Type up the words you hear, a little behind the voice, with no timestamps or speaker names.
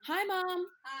Hi, Mom.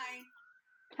 Hi.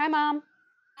 Hi, Mom.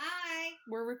 Hi.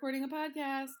 We're recording a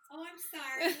podcast. Oh, I'm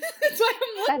sorry. That's why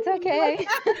I'm That's looking okay.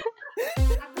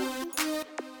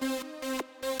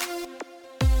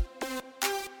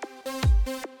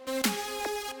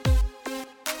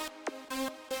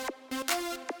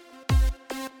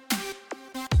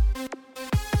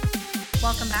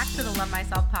 Welcome back to the Love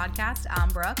Myself podcast. I'm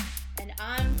Brooke. And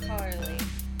I'm Carly.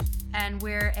 And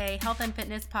we're a health and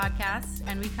fitness podcast,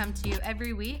 and we come to you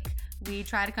every week. We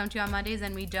try to come to you on Mondays,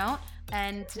 and we don't.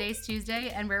 And today's Tuesday,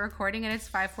 and we're recording, and it's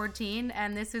 5:14,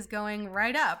 and this is going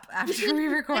right up after we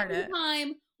record it.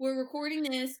 Time we're recording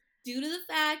this due to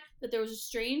the fact that there was a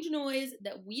strange noise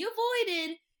that we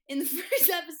avoided in the first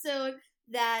episode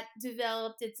that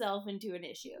developed itself into an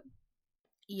issue.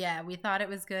 Yeah, we thought it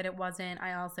was good. It wasn't.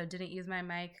 I also didn't use my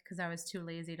mic because I was too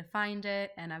lazy to find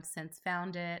it, and I've since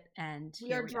found it. And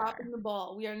We are dropping the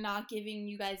ball. We are not giving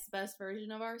you guys the best version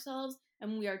of ourselves,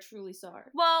 and we are truly sorry.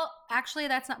 Well, actually,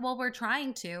 that's not. Well, we're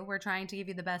trying to. We're trying to give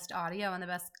you the best audio and the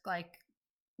best,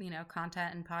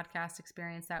 content and podcast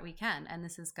experience that we can. And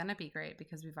this is gonna be great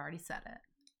because we've already said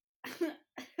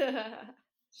it.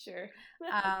 Sure.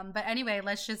 But anyway,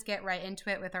 let's just get right into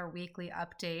it with our weekly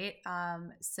update.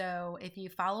 So if you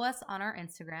follow us on our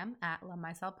Instagram at Love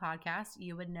Myself Podcast,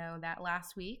 you would know that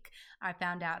last week I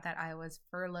found out that I was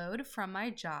furloughed from my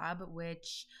job,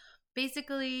 which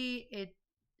basically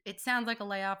it sounds like a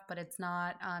layoff, but it's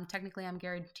not. Technically, I'm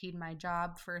guaranteed my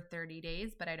job for 30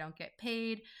 days, but I don't get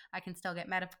paid. I can still get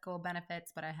medical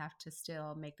benefits, but I have to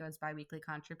still make those biweekly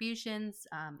contributions,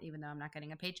 even though I'm not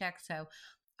getting a paycheck. So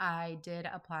I did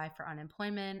apply for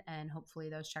unemployment, and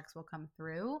hopefully those checks will come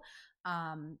through.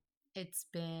 It's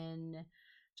been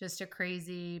just a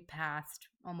crazy past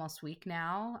almost week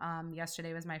now.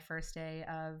 Yesterday was my first day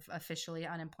of officially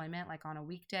unemployment, like on a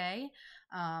weekday.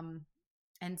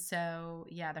 And so,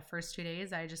 yeah, the first 2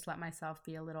 days I just let myself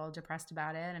be a little depressed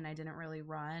about it, and I didn't really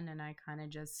run, and I kind of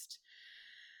just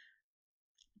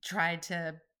tried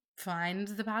to find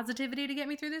the positivity to get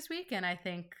me through this week. And I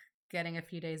think getting a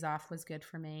few days off was good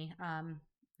for me.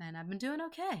 And I've been doing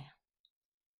okay.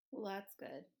 Well, that's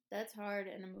good. That's hard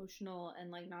and emotional and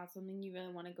like not something you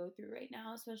really want to go through right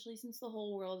now, especially since the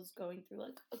whole world is going through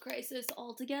like a crisis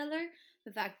altogether.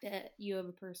 The fact that you have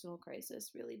a personal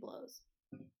crisis really blows.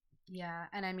 Yeah.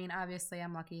 And I mean, obviously,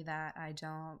 I'm lucky that I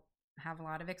don't have a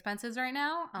lot of expenses right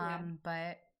now.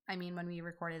 But I mean, when we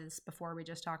recorded this before, we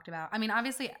just talked about, I mean,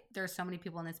 obviously there's so many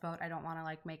people in this boat. I don't want to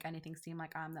like make anything seem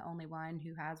like I'm the only one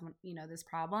who has, this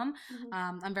problem.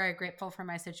 Mm-hmm. I'm very grateful for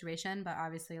my situation, but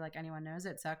obviously, like anyone knows,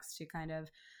 it sucks to kind of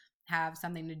have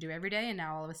something to do every day. And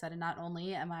now all of a sudden, not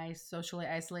only am I socially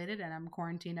isolated and I'm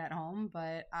quarantined at home,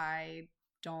 but I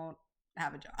don't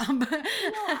have a job.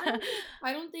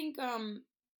 I don't think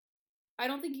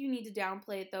you need to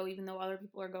downplay it though, even though other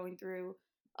people are going through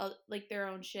like their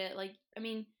own shit. Like, I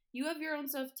mean, you have your own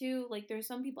stuff too. Like, there's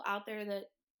some people out there that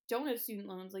don't have student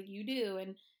loans like you do,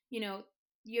 and you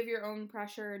have your own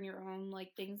pressure and your own like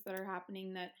things that are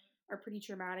happening that are pretty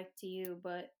traumatic to you.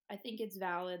 But I think it's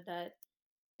valid that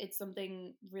it's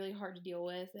something really hard to deal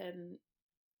with, and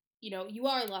you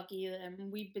are lucky,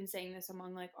 and we've been saying this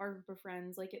among like our group of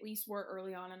friends, like at least we're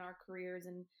early on in our careers,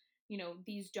 and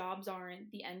these jobs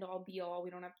aren't the end all be all. We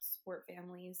don't have to support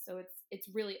families, so it's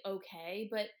really okay.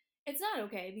 But it's not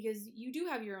okay because you do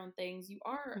have your own things. You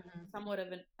are somewhat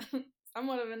of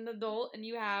an adult, and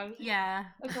you have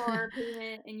a car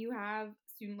payment, and you have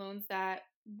student loans that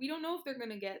we don't know if they're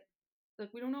gonna get,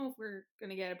 like, we don't know if we're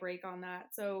gonna get a break on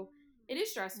that, so it is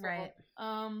stressful, Right.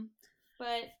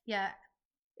 But yeah,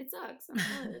 it sucks. I'm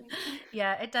sorry.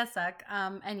 Yeah, it does suck.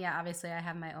 And yeah, obviously I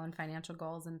have my own financial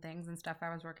goals and things and stuff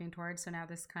I was working towards. So now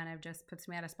this kind of just puts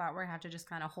me at a spot where I have to just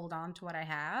kind of hold on to what I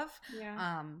have.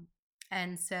 Yeah.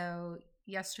 And so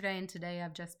yesterday and today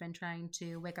I've just been trying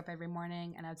to wake up every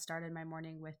morning, and I've started my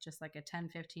morning with just like a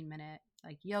 10-15 minute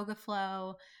like yoga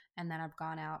flow. And then I've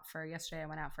gone out for, yesterday I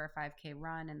went out for a 5K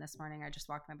run, and this morning I just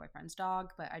walked my boyfriend's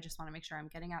dog. But I just want to make sure I'm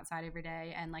getting outside every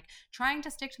day and like trying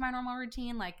to stick to my normal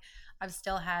routine. Like I've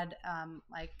still had,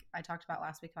 like I talked about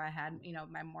last week, how I had,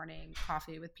 my morning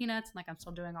coffee with peanuts, and like I'm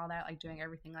still doing all that, like doing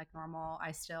everything like normal.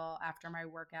 I still, after my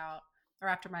workout or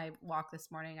after my walk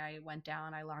this morning, I went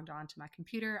down, I logged on to my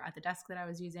computer at the desk that I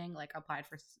was using, like applied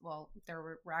for, well, there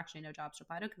were actually no jobs to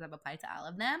apply to because I've applied to all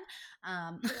of them.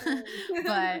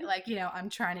 But like, I'm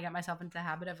trying to get myself into the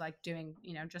habit of like doing,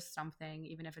 just something,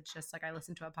 even if it's just like I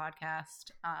listen to a podcast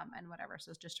and whatever.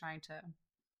 So it's just trying to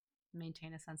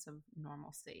maintain a sense of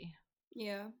normalcy.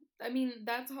 Yeah. I mean,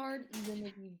 that's hard even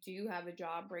if you do have a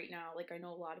job right now. Like, I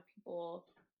know a lot of people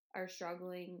are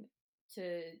struggling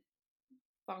to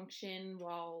function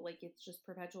while like it's just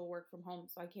perpetual work from home.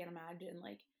 So I can't imagine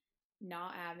like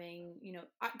not having, you know,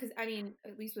 because I mean,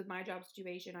 at least with my job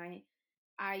situation,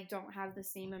 I don't have the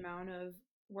same amount of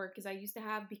work as I used to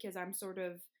have because I'm sort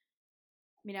of,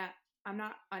 I mean, I'm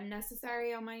not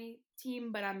unnecessary on my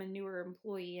team, but I'm a newer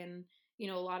employee, and you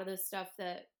know, a lot of the stuff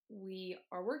that we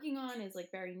are working on is like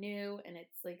very new, and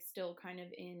it's like still kind of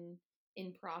in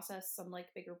process, some like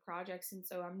bigger projects, and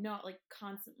so I'm not like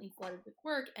constantly flooded with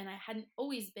work, and I hadn't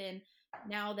always been.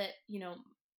 Now that, you know,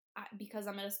 because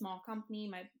I'm at a small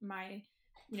company, my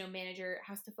you know, manager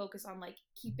has to focus on like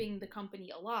keeping the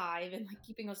company alive and like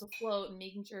keeping us afloat and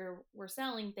making sure we're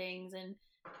selling things, and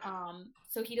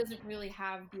so he doesn't really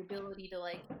have the ability to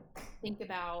like think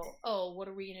about, oh, what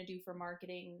are we going to do for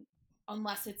marketing,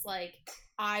 unless it's like,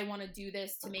 I want to do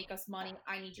this to make us money,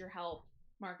 I need your help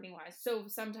marketing wise. So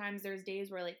sometimes there's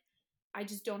days where like I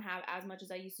just don't have as much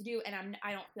as I used to do, and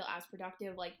I don't feel as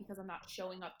productive, like because I'm not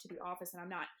showing up to the office, and I'm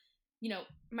not, you know,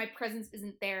 my presence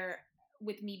isn't there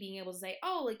with me being able to say,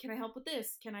 oh, like, can I help with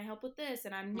this? Can I help with this?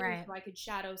 And I'm new, Right. so I could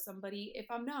shadow somebody if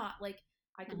I'm not. Like,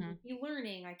 I can be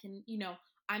learning. I can, you know,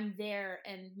 I'm there,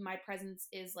 and my presence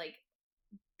is like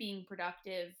being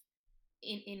productive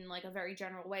in like a very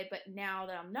general way. But now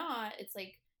that I'm not, it's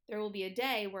like there will be a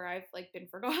day where I've like been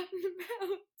forgotten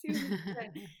about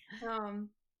too.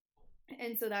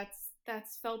 And so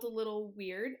that's felt a little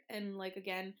weird. And like,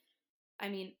 again, I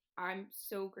mean, I'm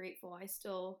so grateful. I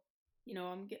still, you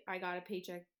know, I got a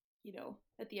paycheck, you know,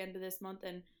 at the end of this month,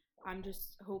 and I'm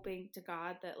just hoping to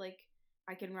God that like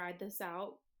I can ride this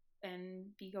out and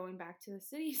be going back to the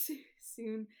city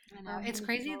soon. I know. It's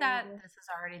crazy that this is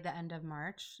already the end of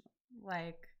March.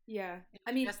 Like, yeah,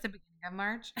 I mean, just the beginning of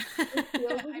March. it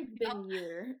feels like it's been a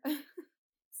year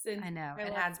since I know.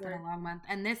 It has been a long month.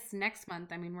 And this next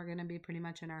month, I mean, we're going to be pretty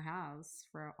much in our house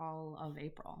for all of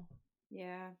April.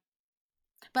 Yeah.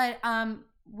 But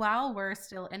while we're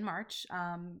still in March,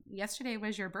 yesterday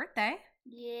was your birthday.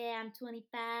 Yeah, I'm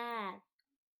 25.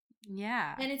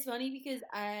 Yeah. And it's funny because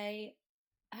I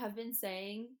have been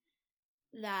saying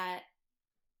that,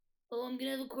 oh, I'm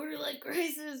gonna have a quarter life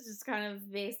crisis, just kind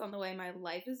of based on the way my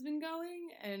life has been going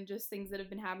and just things that have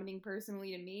been happening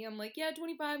personally to me. I'm like, yeah,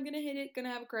 25, I'm gonna hit it,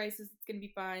 gonna have a crisis, it's gonna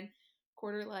be fine.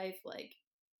 Quarter life, like,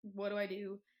 what do I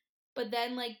do? But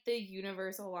then, like, the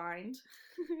universe aligned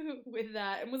with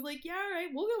that and was like, yeah, all right,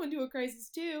 we'll go into a crisis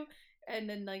too. And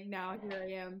then, like, now here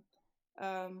I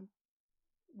am,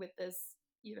 with this,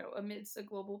 you know, amidst a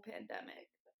global pandemic.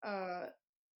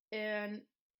 And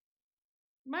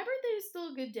my birthday is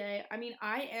still a good day. I mean,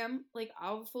 I am, like,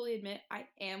 I'll fully admit, I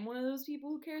am one of those people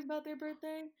who cares about their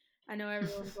birthday. I know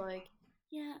everyone's like,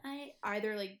 yeah, I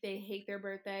either, like, they hate their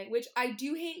birthday, which I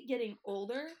do hate getting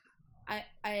older.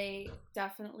 I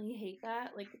definitely hate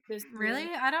that. Like, this. Really?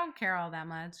 I don't care all that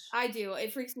much. I do.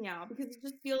 It freaks me out because it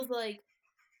just feels like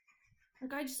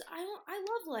I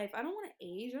love life. I don't want to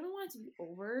age. I don't want it to be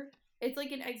over. It's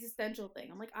like an existential thing.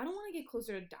 I'm like, I don't want to get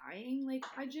closer to dying. Like,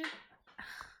 I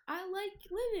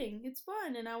like living. It's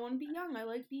fun, and I want to be young. I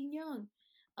like being young.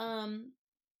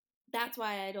 That's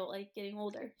why I don't like getting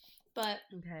older. But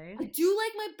okay. I do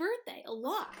like my birthday a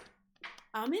lot.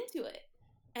 I'm into it.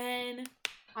 And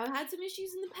I've had some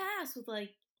issues in the past with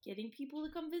like getting people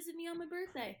to come visit me on my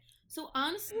birthday. So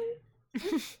honestly,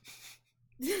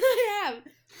 I have.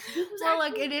 Well,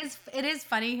 like it is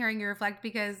funny hearing you reflect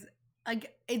because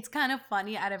like it's kind of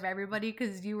funny out of everybody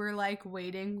because you were like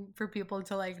waiting for people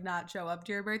to like not show up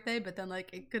to your birthday, but then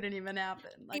like it couldn't even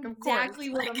happen. Like exactly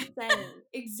of course. What I'm saying.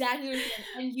 Exactly what I'm saying.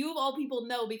 And you of all people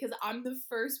know because I'm the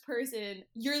first person.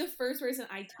 You're the first person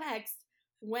I text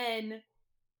when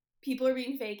people are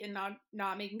being fake and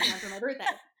not making time for my birthday.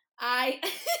 I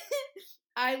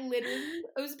literally,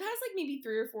 it was the past like maybe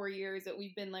 3 or 4 years that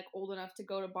we've been like old enough to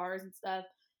go to bars and stuff.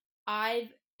 I've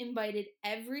invited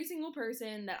every single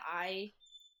person that I,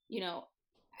 you know,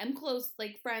 am close,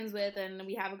 like friends with, and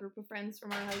we have a group of friends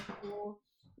from our high school,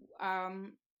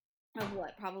 of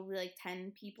what, probably like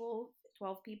 10 people,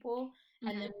 12 people.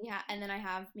 And then I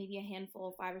have maybe a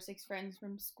handful, 5 or 6 friends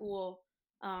from school,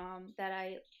 that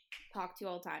I talk to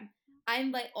all the time. I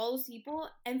invite all those people,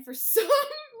 and for some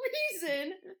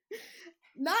reason,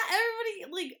 not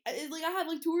everybody, like I have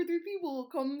like 2 or 3 people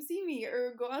come see me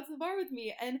or go out to the bar with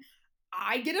me, and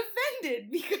I get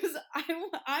offended because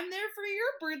I'm there for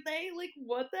your birthday. Like,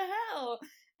 what the hell?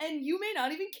 And you may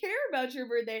not even care about your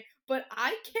birthday, but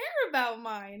I care about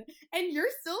mine, and you're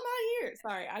still not here.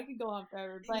 Sorry, I could go on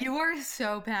forever. But you are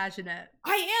so passionate.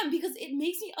 I am, because it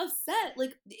makes me upset.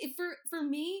 Like, if for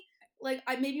me, like,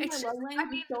 maybe my love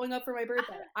language is showing up for my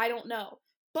birthday. I don't know,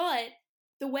 but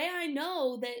the way I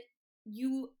know that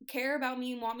you care about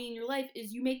me and want me in your life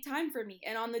is you make time for me.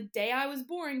 And on the day I was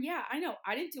born, yeah, I know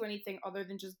I didn't do anything other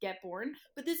than just get born,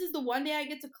 but this is the one day I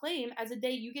get to claim as a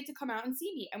day you get to come out and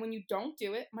see me. And when you don't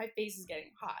do it, my face is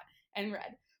getting hot and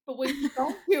red. But when you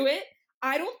don't do it,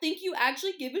 I don't think you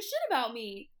actually give a shit about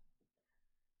me.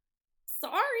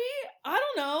 Sorry, I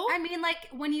don't know. I mean, like,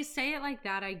 when you say it like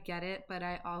that, I get it, but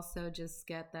I also just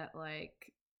get that,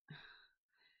 like,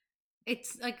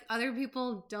 it's like other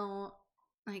people don't,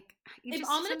 like, you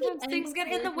just sometimes things get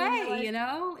in the way, you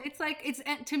know? It's like, it's,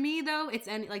 to me though, it's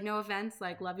any, like, no offense,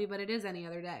 like, love you, but it is any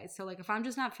other day. So, like, if I'm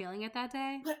just not feeling it that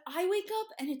day. But I wake up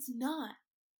and it's not.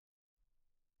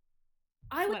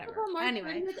 I wake up on March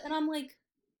 30th and I'm like,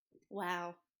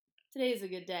 wow, today is a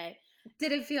good day.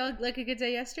 Did it feel like a good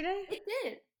day yesterday? It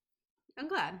did. I'm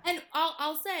glad. And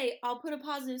I'll say, I'll put a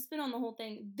positive spin on the whole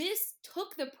thing. This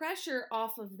took the pressure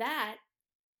off of that,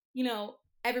 you know,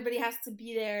 everybody has to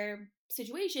be there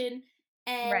situation.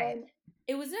 And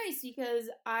it was nice because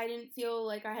I didn't feel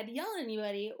like I had to yell at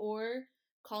anybody or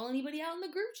call anybody out in the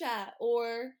group chat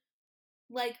or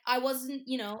like I wasn't,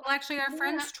 you know. Well, actually, our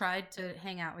friends tried to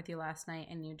hang out with you last night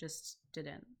and you just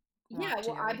didn't. Yeah,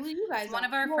 well, I believe you guys. One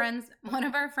of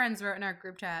our friends wrote in our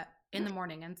group chat in the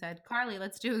morning and said, Carly,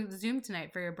 let's do Zoom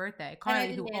tonight for your birthday.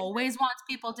 Carly, who always wants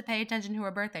people to pay attention to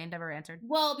her birthday, and never answered.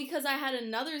 Well, because I had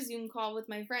another Zoom call with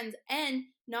my friends, and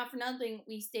not for nothing,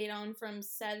 we stayed on from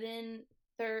 7:30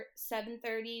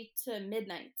 to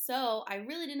midnight. So I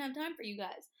really didn't have time for you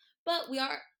guys. But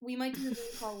we might do the Zoom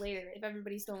call later if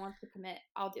everybody still wants to commit.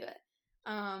 I'll do it.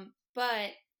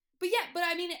 But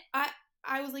I mean,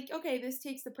 I was like, okay, this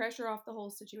takes the pressure off the whole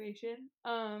situation.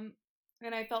 And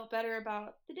I felt better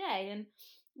about the day. And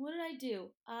what did I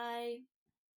do? I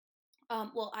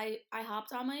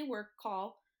hopped on my work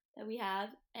call that we have,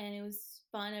 and it was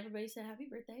fun. Everybody said happy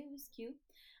birthday. It was cute.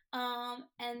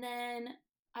 And then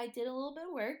I did a little bit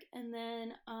of work, and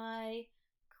then I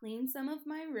cleaned some of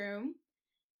my room.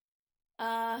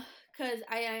 Cause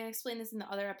I explained this in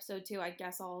the other episode too. I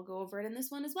guess I'll go over it in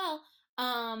this one as well.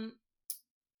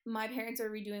 My parents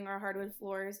are redoing our hardwood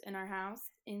floors in our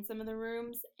house in some of the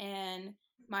rooms, and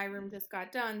my room just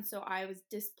got done, so I was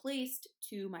displaced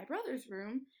to my brother's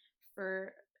room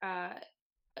for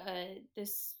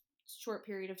this short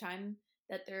period of time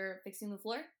that they're fixing the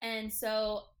floor. And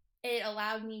so it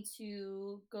allowed me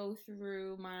to go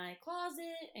through my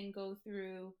closet and go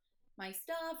through my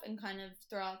stuff and kind of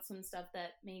throw out some stuff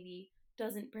that maybe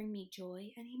doesn't bring me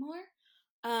joy anymore.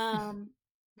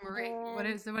 Marie, what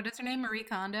is her name? Marie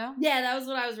Kondo? Yeah, that was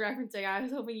what I was referencing. I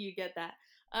was hoping you'd get that.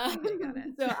 Got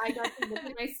it. So I got to look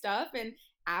at my stuff and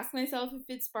ask myself if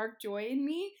it sparked joy in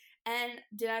me. And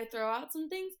did I throw out some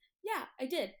things? Yeah, I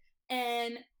did.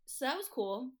 And so that was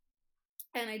cool.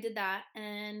 And I did that.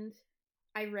 And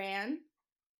I ran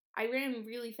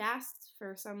really fast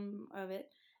for some of it.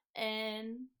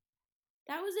 And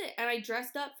that was it. And I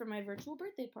dressed up for my virtual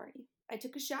birthday party. I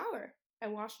took a shower. I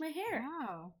washed my hair.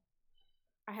 Wow.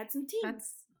 I had some tea.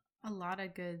 That's a lot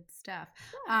of good stuff.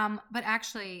 Yeah. But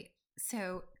actually,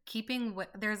 so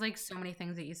there's like so many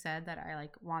things that you said that I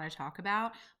like want to talk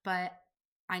about, but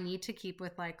I need to keep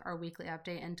with like our weekly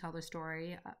update and tell the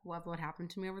story of what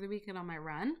happened to me over the weekend on my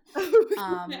run.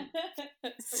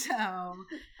 So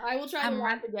I will try to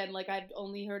laugh again like I've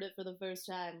only heard it for the first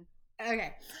time.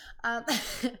 Okay.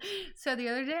 So the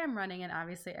other day I'm running, and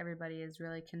obviously everybody is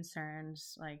really concerned,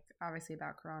 like obviously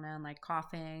about Corona and like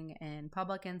coughing in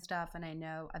public and stuff. And I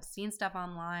know I've seen stuff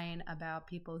online about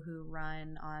people who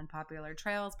run on popular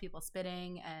trails, people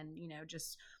spitting, and you know,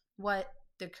 just what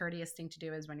the courteous thing to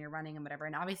do is when you're running and whatever.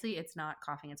 And obviously it's not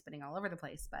coughing and spitting all over the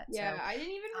place, but yeah, I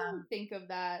didn't even really think of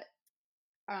that.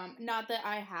 Not that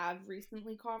I have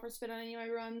recently coughed or spit on any of my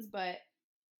runs, but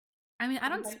I mean, I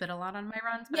don't spit a lot on my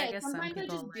runs, but I guess sometimes some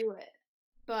people I just do it.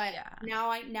 But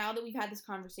now that we've had this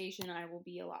conversation, I will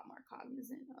be a lot more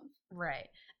cognizant of. Right.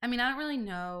 I mean, I don't really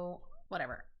know.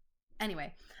 Whatever.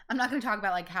 Anyway, I'm not going to talk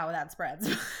about like how that spreads.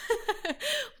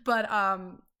 But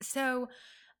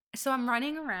so I'm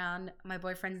running around my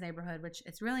boyfriend's neighborhood, which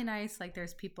it's really nice. Like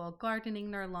there's people gardening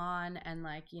their lawn and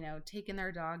like, you know, taking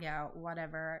their dog out,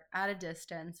 whatever, at a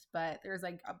distance. But there's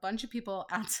like a bunch of people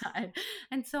outside.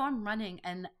 And so I'm running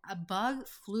and a bug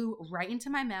flew right into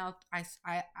my mouth. I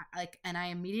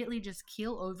immediately just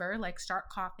keel over, like start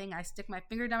coughing. I stick my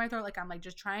finger down my throat. Like I'm like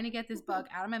just trying to get this bug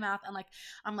out of my mouth. And like,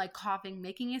 I'm like coughing,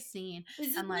 making a scene.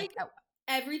 Is it and like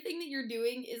everything that you're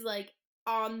doing is like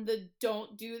on the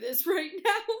don't do this right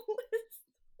now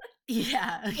list?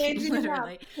 Yeah,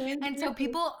 literally. And so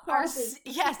people are,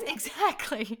 yes,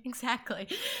 exactly.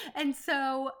 And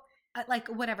so like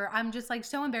whatever. I'm just like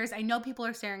so embarrassed. I know people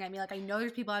are staring at me. Like I know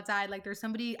there's people outside. Like there's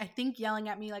somebody I think yelling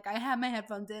at me. Like I have my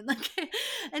headphones in. Like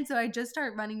and so I just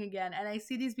start running again and I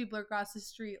see these people across the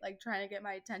street like trying to get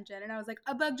my attention and I was like,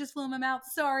 a bug just flew in my mouth.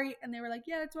 Sorry. And they were like,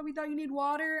 yeah, that's what we thought, you need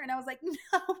water. And I was like,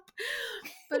 nope.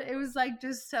 But it was like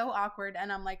just so awkward. And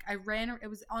I'm like, it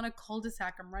was on a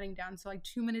cul-de-sac I'm running down. So like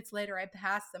 2 minutes later I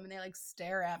pass them and they like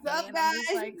stare at me. What's up, And guys?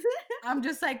 I'm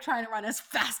just like trying to run as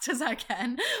fast as I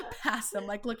can past them,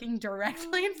 like looking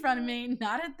directly in front of me,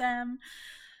 not at them.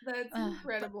 That's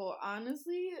incredible.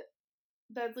 Honestly,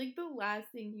 that's like the last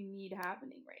thing you need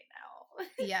happening right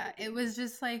now. Yeah, it was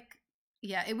just like,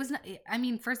 yeah, it was not. I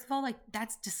mean, first of all, like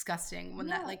that's disgusting when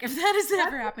that, like, if that has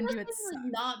ever happened to you, it's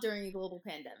not during a global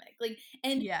pandemic. Like,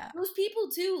 and yeah, those people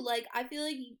too. Like, I feel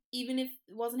like even if it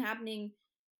wasn't happening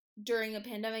during a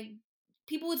pandemic,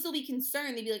 people would still be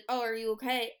concerned. They'd be like, "Oh, are you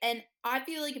okay?" And I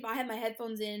feel like if I had my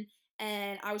headphones in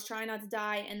and I was trying not to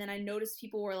die, and then I noticed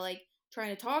people were like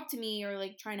trying to talk to me or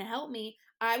like trying to help me,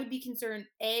 I would be concerned.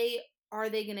 A, are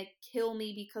they gonna kill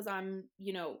me because I'm,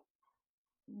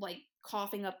 like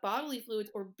coughing up bodily fluids?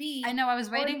 Or B, I know I was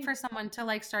waiting for someone to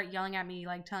like start yelling at me,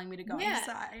 like telling me to go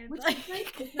inside. Which like, is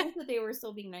nice. It's nice that they were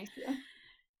still being nice to you.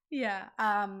 Yeah.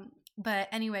 But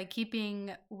anyway,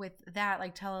 keeping with that,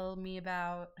 like tell me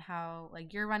about how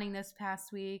like you're running this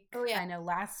past week. Oh yeah. I know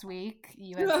last week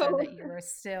you had said that you were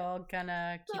still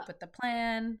gonna keep with the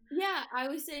plan. Yeah, I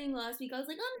was saying last week, I was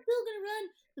like, I'm still gonna run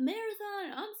the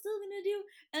marathon. I'm still gonna do,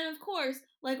 and of course,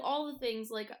 like all the things,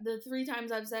 like the 3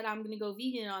 times I've said I'm gonna go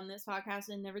vegan on this podcast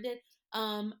and never did.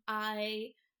 I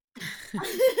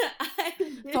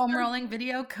Foam rolling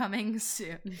video coming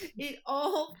soon. It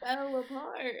all fell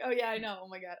apart. Oh yeah, I know. Oh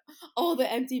my god, all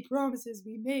the empty promises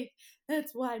we make.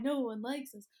 That's why no one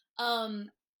likes us.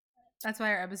 That's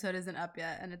why our episode isn't up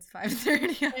yet, and it's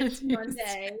 5:30. It's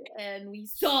Monday, and we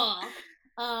saw.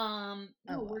 We're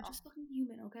well. just fucking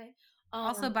human, okay?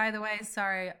 Also, by the way,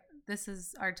 sorry, this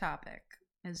is our topic.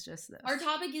 It's just this. Our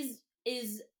topic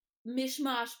is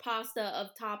mishmash pasta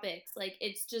of topics. Like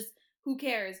it's just who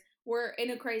cares? We're in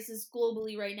a crisis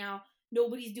globally right now.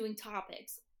 Nobody's doing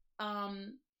topics. But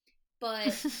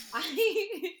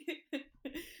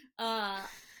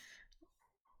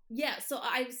yeah, so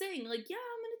I was saying like, yeah,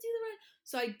 I'm gonna do the run.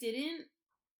 So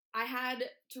I had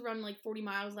to run like 40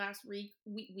 miles last week.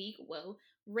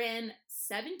 Ran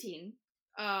 17.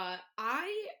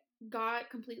 I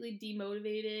got completely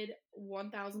demotivated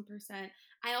 1000%.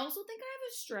 I also think I have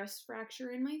a stress fracture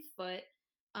in my foot.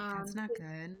 That's not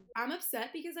good. I'm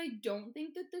upset because I don't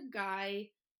think that the guy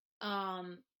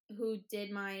who did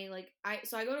my I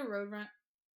go to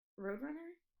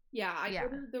Roadrunner? Yeah, I go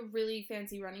to the really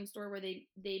fancy running store where they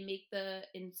make the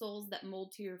insoles that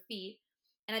mold to your feet.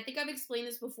 And I think I've explained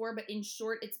this before, but in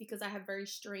short, it's because I have very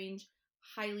strange,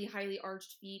 highly, highly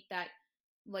arched feet that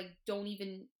like don't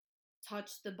even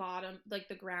touch the bottom, like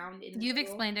the ground. You've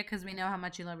explained it because we know how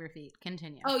much you love your feet.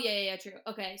 Continue. Oh yeah, true.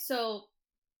 Okay, so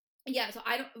yeah, so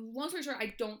I don't. Long story short,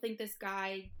 I don't think this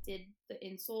guy did the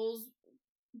insoles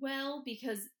well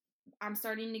because I'm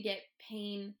starting to get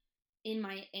pain in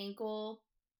my ankle,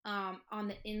 on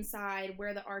the inside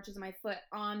where the arch is my foot,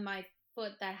 on my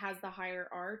foot that has the higher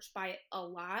arch by a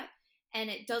lot, and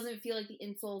it doesn't feel like the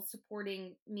insole is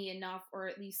supporting me enough, or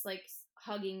at least like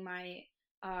hugging my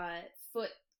foot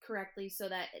correctly so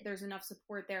that there's enough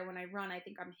support there when I run. I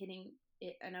think I'm hitting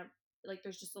it, and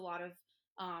there's just a lot of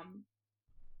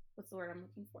what's the word I'm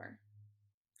looking for?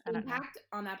 Impact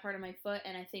on that part of my foot,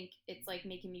 and I think it's like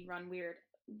making me run weird,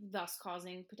 thus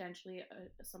causing potentially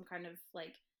some kind of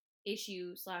like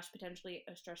issue / potentially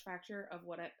a stress fracture of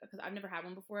because I've never had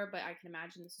one before, but I can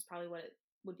imagine this is probably what it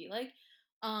would be like.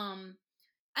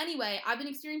 Anyway, I've been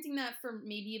experiencing that for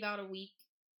maybe about a week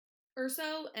or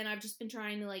so, and I've just been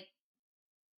trying to like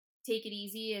take it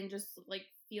easy and just like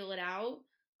feel it out.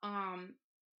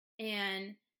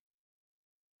 And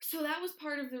so that was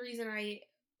part of the reason I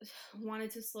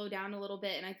wanted to slow down a little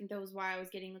bit, and I think that was why I was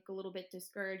getting like a little bit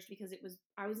discouraged, because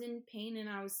I was in pain and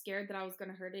I was scared that I was going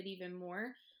to hurt it even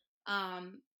more.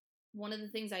 One of the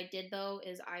things I did though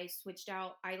is I switched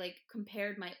out. I like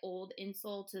compared my old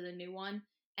insole to the new one,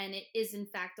 and it is in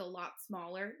fact a lot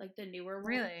smaller, like the newer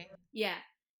one. Really? Yeah.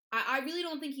 I really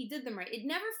don't think he did them right. It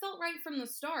never felt right from the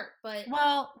start, but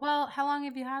well, how long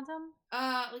have you had them?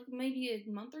 Like maybe a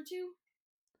month or two.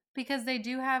 Because they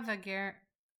do have a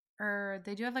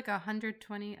they do have like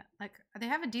 120, like they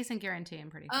have a decent guarantee, I'm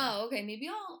pretty sure. Oh, okay. Maybe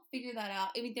I'll figure that out.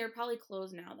 I mean, they're probably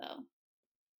closed now though.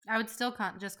 I would still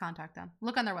just contact them.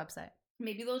 Look on their website.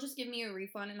 Maybe they'll just give me a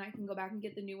refund and I can go back and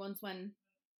get the new ones when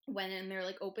they're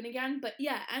like open again. But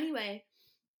yeah, anyway,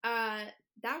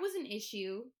 that was an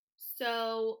issue.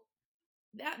 So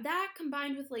that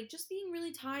combined with like just being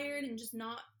really tired and just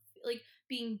not like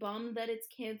being bummed that it's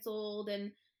canceled,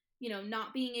 and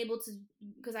not being able to,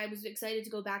 because I was excited to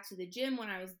go back to the gym when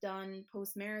I was done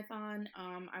post marathon.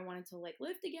 I wanted to like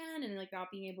lift again, and like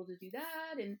not being able to do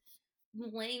that and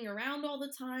laying around all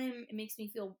the time, it makes me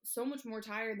feel so much more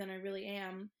tired than I really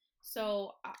am.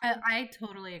 So I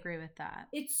totally agree with that.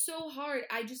 it's so hard.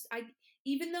 I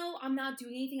even though I'm not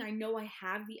doing anything, I know I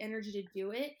have the energy to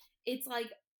do it. It's like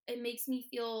it makes me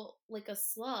feel like a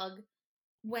slug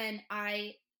when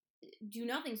I do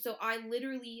nothing. So I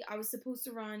was supposed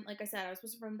to run, like I said, I was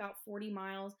supposed to run about 40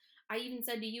 miles. I even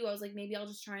said to you, I was like, maybe I'll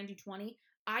just try and do 20.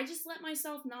 I just let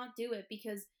myself not do it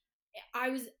because I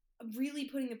was really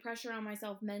putting the pressure on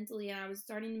myself mentally, and I was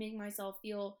starting to make myself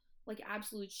feel like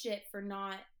absolute shit for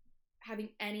not having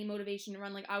any motivation to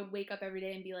run. Like I would wake up every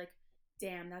day and be like,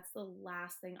 damn, that's the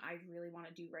last thing I really want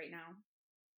to do right now.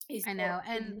 I know,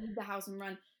 and Leave the house and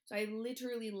run. So I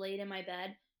literally laid in my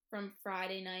bed from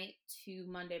Friday night to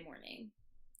Monday morning.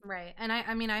 right. And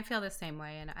I mean, I feel the same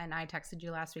way. And I texted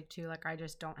you last week too. Like, I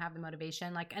just don't have the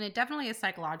motivation. Like, and it definitely is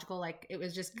psychological. Like, it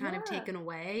was just kind of taken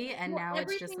away. And Well, now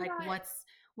it's just like, got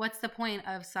what's the point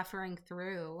of suffering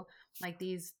through like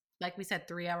these, like we said,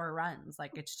 3 hour runs?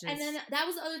 Like, it's just. And then that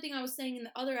was the other thing I was saying in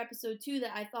the other episode too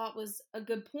that I thought was a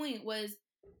good point was,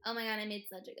 oh my god, I made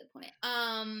such a good point.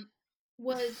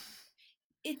 Was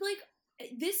it's like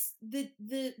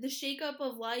the shakeup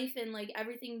of life and like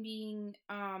everything being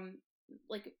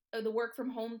like the work from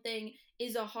home thing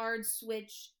is a hard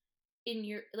switch in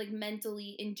your like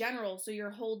mentally in general. So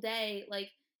your whole day like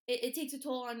it takes a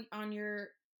toll on your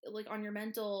like on your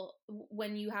mental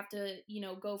when you have to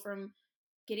go from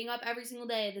getting up every single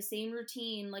day, the same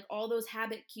routine, like all those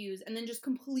habit cues, and then just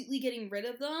completely getting rid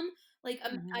of them. Like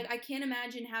I can't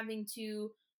imagine having to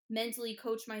mentally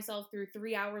coach myself through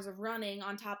 3 hours of running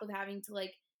on top of having to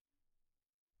like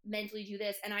mentally do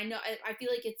this. And I know I feel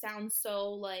like it sounds so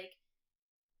like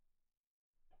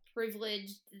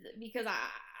privileged because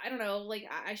I don't know, like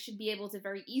I should be able to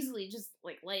very easily just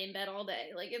like lay in bed all day.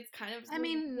 Like it's kind of I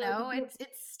mean, no, it's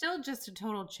still just a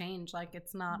total change. Like,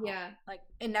 it's not like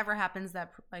it never happens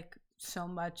that like so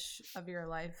much of your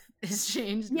life is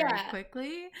changed very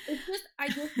quickly. It's just I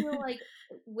just feel like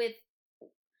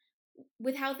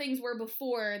with how things were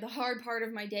before, the hard part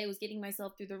of my day was getting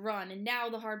myself through the run, and now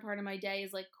the hard part of my day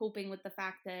is like coping with the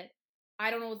fact that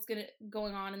I don't know what's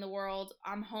going on in the world.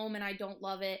 I'm home and I don't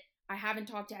love it. I haven't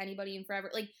talked to anybody in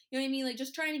forever. Like, you know what I mean? Like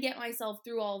just trying to get myself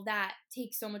through all of that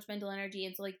takes so much mental energy.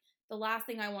 And so like the last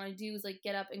thing I want to do is like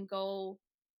get up and go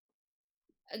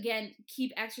again,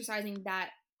 keep exercising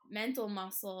that mental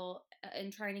muscle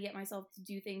and trying to get myself to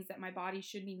do things that my body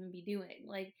shouldn't even be doing.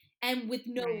 Like, and with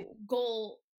no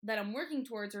goal that I'm working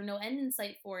towards or no end in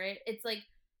sight for it, it's like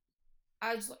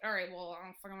I was like, all right, well, I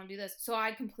don't fucking want to do this. So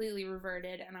I completely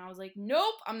reverted, and I was like,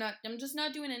 nope, I'm just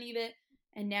not doing any of it.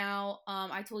 And now,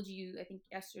 I told you, I think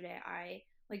yesterday, I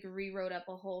like rewrote up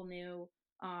a whole new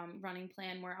running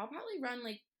plan where I'll probably run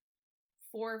like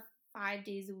 4 or 5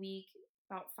 days a week,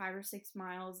 about 5 or 6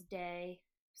 miles a day,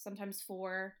 sometimes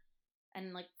 4,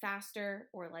 and like faster,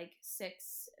 or like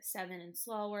 6, 7 and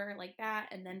slower, like that.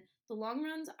 And then the long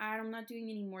runs, I'm not doing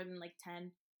any more than like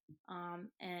 10.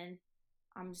 And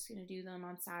I'm just gonna do them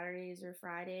on Saturdays or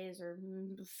Fridays or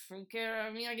I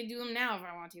mean, I can do them now if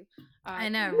I want to. I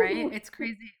know, right? It's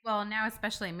crazy. Well, now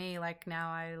especially me, like now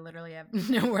I literally have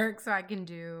no work, so I can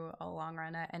do a long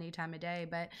run at any time of day.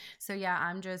 But so yeah,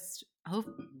 I'm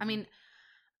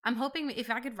hoping if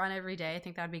I could run every day, I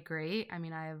think that'd be great. I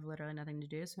mean, I have literally nothing to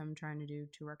do, so I'm trying to do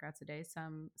 2 workouts a day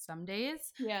some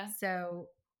days. Yeah. So,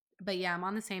 but yeah, I'm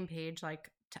on the same page.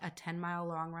 Like a 10-mile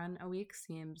long run a week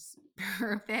seems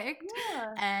perfect.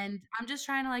 Yeah. And I'm just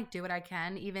trying to like do what I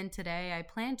can. Even today, I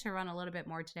plan to run a little bit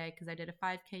more today because I did a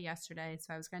 5K yesterday.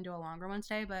 So I was going to do a longer one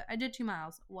today, but I did 2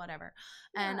 miles, whatever.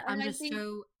 Yeah, and I'm just think,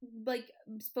 so like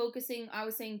focusing. I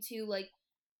was saying too, like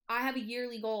I have a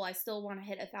yearly goal. I still want to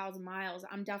hit 1,000 miles.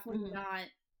 I'm definitely not,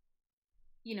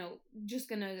 just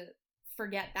gonna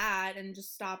forget that and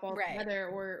just stop altogether,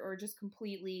 or just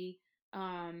completely,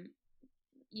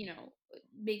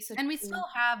 make such. And we still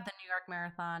have the New York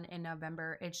Marathon in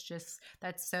November. It's just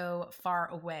that's so far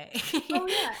away. Oh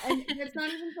yeah, and it's not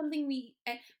even something we.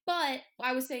 But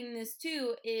I was saying this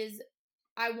too is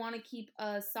I want to keep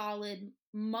a solid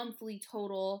monthly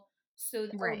total, so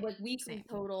or like weekly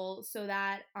total, so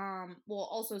that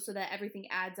also so that everything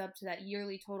adds up to that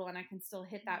yearly total, and I can still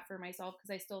hit that for myself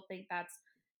because I still think that's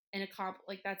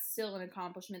that's still an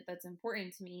accomplishment that's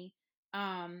important to me.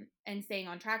 And staying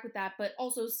on track with that, but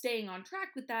also staying on track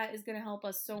with that is going to help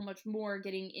us so much more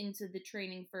getting into the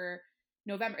training for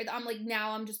November. I'm like,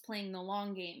 now I'm just playing the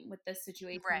long game with this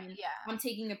situation. Right. And Yeah. I'm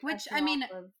taking the Which, pressure I mean,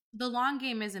 off of. the long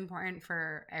game is important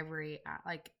for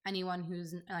like anyone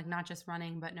who's like not just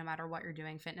running, but no matter what you're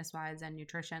doing fitness wise and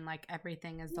nutrition, like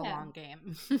everything is the Yeah. long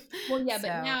game. Well, yeah, So,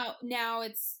 but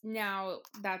now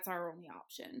that's our only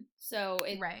option. So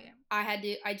right.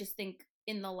 I just think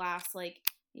in the last like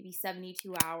maybe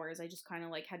 72 hours, I just kind of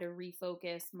like had to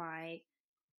refocus my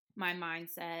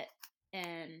mindset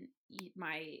and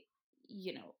my,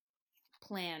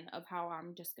 plan of how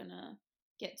I'm just gonna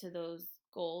get to those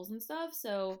goals and stuff.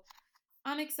 So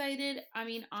I'm excited. I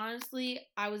mean, honestly,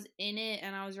 I was in it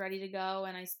and I was ready to go,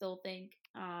 and I still think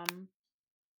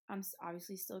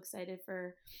obviously still excited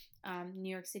for New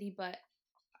York City, but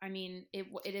I mean,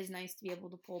 it is nice to be able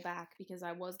to pull back because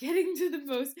I was getting to the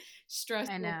most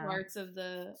stressful parts of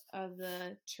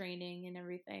the training and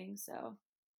everything. So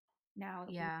now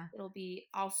it'll be,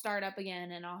 I'll start up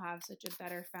again and I'll have such a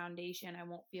better foundation. I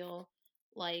won't feel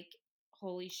like,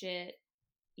 holy shit,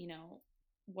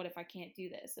 what if I can't do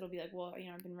this? It'll be like, well,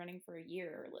 I've been running for a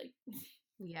year, like.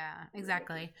 Yeah,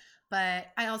 exactly. But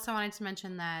I also wanted to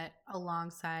mention that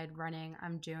alongside running,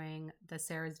 I'm doing the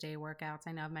Sarah's Day workouts.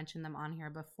 I know I've mentioned them on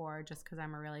here before just because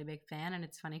I'm a really big fan, and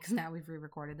it's funny because now we've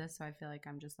re-recorded this, so I feel like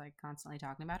I'm just like constantly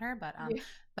talking about her. But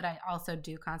but I also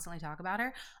do constantly talk about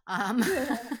her. Love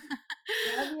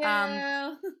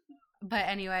you. But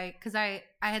anyway, because I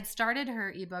had started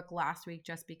her ebook last week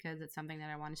just because it's something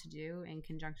that I wanted to do in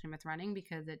conjunction with running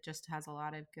because it just has a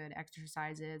lot of good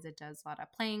exercises. It does a lot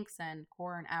of planks and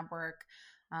core and ab work,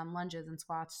 lunges and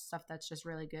squats, stuff that's just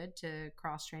really good to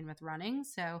cross train with running.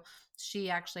 So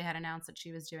she actually had announced that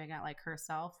she was doing it like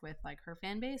herself with like her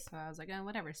fan base. So I was like, oh,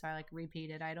 whatever. So I like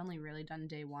repeated. I'd only really done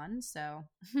day one. So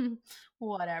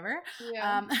whatever.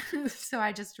 Yeah. So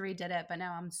I just redid it. But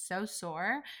now I'm so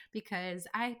sore because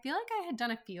I feel like I had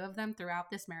done a few of them throughout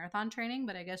this marathon training,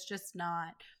 but I guess just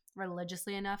not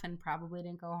religiously enough and probably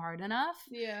didn't go hard enough.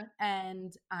 Yeah.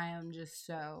 And I am just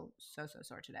so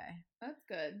sore today. That's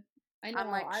good. I know.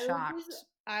 I'm like shocked.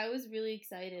 I was really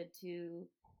excited to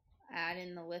add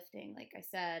in the lifting, like I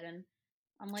said, and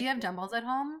I'm like, do you have dumbbells at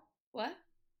home? What?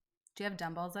 Do you have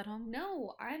dumbbells at home?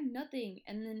 No, I have nothing.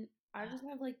 And then I just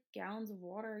have like gallons of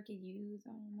water I could use.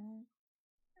 I don't know.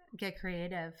 Get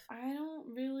creative. I don't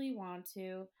really want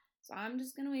to. So I'm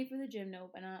just going to wait for the gym to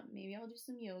open up. Maybe I'll do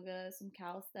some yoga, some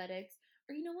calisthenics.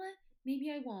 Or you know what?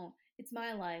 Maybe I won't. It's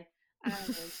my life. I don't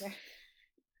really care.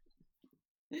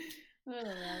 I don't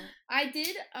know. I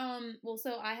did, well,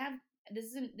 so I have,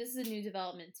 this is a new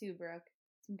development too, Brooke.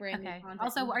 Some brand new content.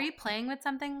 Also, are you playing with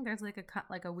something? There's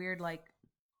like a weird like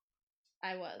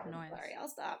I was. I'm noise. sorry, I'll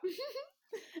stop.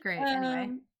 Great.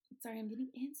 Anyway. Sorry, I'm getting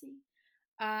antsy.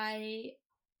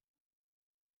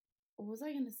 What was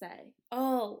I gonna say?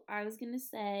 Oh, I was gonna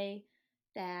say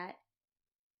that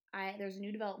there's a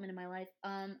new development in my life.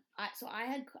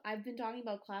 I've been talking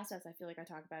about ClassPass. I feel like I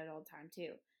talk about it all the time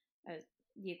too, as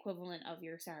the equivalent of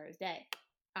your Sarah's Day.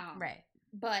 Right.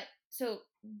 But so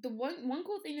the one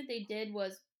cool thing that they did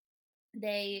was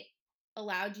they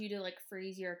allowed you to like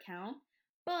freeze your account.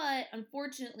 But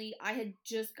unfortunately, I had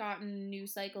just gotten a new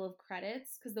cycle of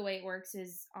credits because the way it works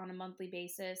is on a monthly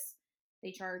basis.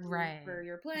 They charge you for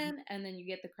your plan, and then you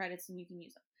get the credits and you can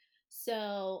use them.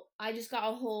 So I just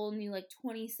got a whole new like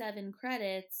 27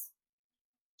 credits.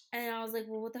 And I was like,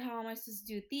 well, what the hell am I supposed to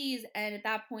do with these? And at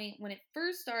that point, when it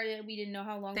first started, we didn't know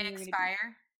how long they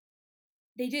expire.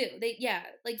 They do.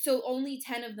 Like, so only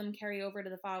 10 of them carry over to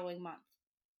the following month,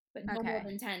 but no more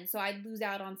than 10. So I'd lose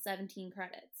out on 17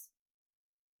 credits,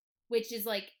 which is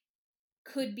like,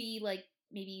 could be like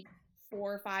maybe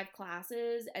 4 or 5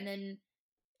 classes. And then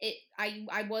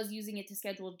I was using it to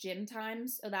schedule gym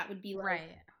times. So that would be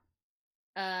like,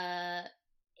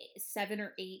 7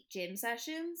 or 8 gym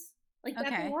sessions. Like,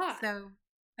 that's a lot.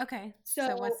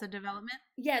 So what's the development?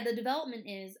 Yeah, the development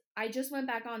is I just went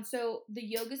back on. So the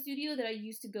yoga studio that I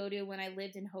used to go to when I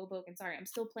lived in Hoboken. Sorry, I'm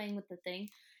still playing with the thing,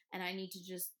 and I need to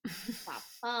just stop.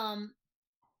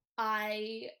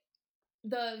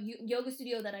 The yoga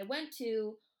studio that I went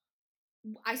to,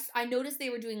 I noticed they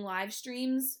were doing live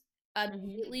streams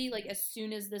immediately. Like as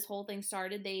soon as this whole thing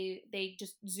started, they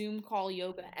just Zoom call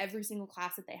yoga every single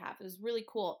class that they have. It was really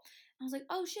cool. I was like,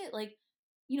 oh shit, like,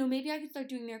 maybe I could start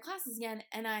doing their classes again.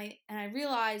 And I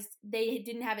realized they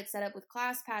didn't have it set up with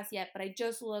ClassPass yet, but I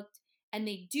just looked and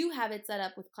they do have it set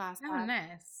up with ClassPass. Oh,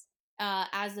 nice.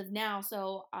 As of now.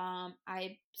 So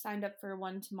I signed up for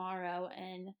one tomorrow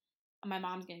and my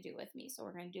mom's going to do it with me. So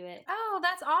we're going to do it. Oh,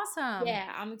 that's awesome. Yeah,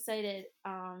 I'm excited.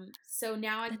 So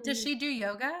now Does she do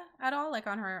yoga at all, like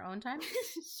on her own time?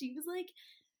 She was like,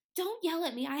 don't yell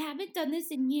at me. I haven't done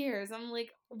this in years. I'm like,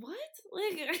 what?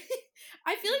 Like,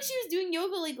 I feel like she was doing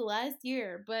yoga like last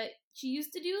year, but she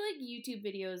used to do like YouTube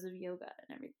videos of yoga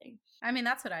and everything. I mean,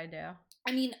 that's what I do.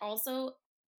 I mean, also,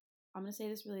 I'm going to say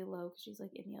this really low because she's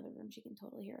like in the other room. She can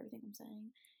totally hear everything I'm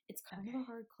saying. It's kind of a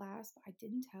hard class, but I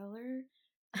didn't tell her.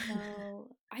 So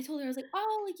I told her, I was like,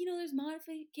 oh, like, there's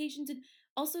modifications. And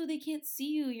also, they can't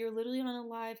see you. You're literally on a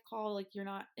live call. Like, you're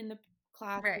not in the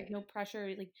class. Right. There's no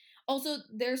pressure. Like, also,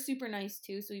 they're super nice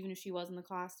too. So even if she was in the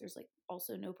class, there's like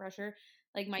also no pressure.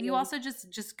 Like, you also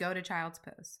just go to child's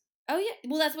pose. Oh, yeah.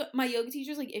 Well, that's what my yoga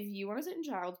teacher's like. If you want to sit in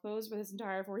child's pose for this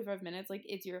entire 45 minutes, like,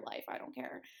 it's your life. I don't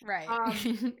care. Right.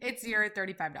 It's your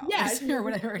 $35. Yeah. Or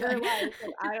whatever. Your life.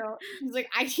 Like, he's like,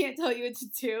 I can't tell you what to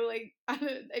do. Like,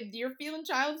 if you're feeling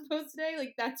child's pose today,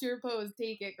 like, that's your pose.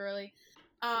 Take it, girly.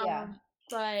 Yeah.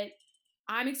 But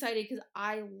I'm excited because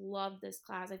I love this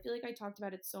class. I feel like I talked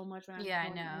about it so much when I was I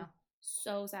going. know.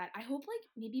 So sad. I hope, like,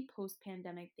 maybe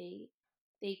post-pandemic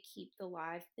they keep the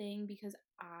live thing because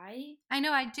I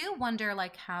know. I do wonder,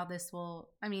 like, how this will.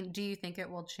 I mean, do you think it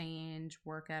will change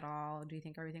work at all? Do you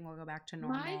think everything will go back to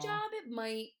normal? My job, it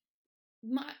might.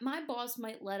 My boss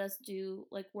might let us do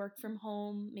like work from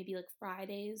home, maybe like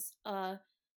Fridays, a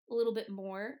little bit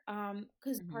more.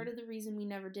 Because part of the reason we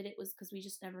never did it was because we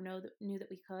just never knew that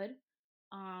we could.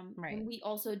 Right. And we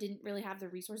also didn't really have the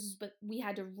resources, but we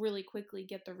had to really quickly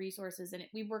get the resources, and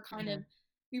we were kind of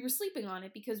we were sleeping on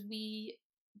it because we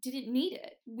didn't need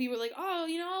it. We were like,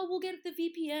 oh, we'll get the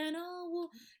VPN. Oh,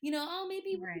 we'll,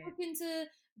 maybe we'll look into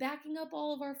backing up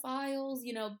all of our files,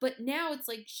 But now it's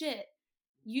like, shit,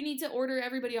 you need to order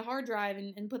everybody a hard drive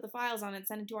and put the files on it,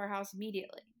 send it to our house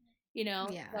immediately, Yeah.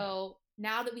 So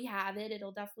now that we have it,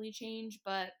 it'll definitely change.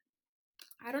 But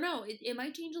I don't know. It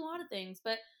might change a lot of things.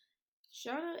 But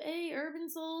shout out, Urban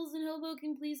Souls in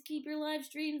Hoboken, please keep your live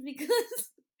streams because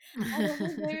I don't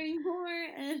live there anymore,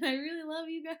 and I really love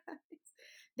you guys.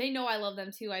 They know I love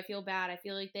them too. I feel bad. I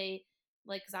feel like they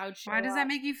because I would show Why does up. that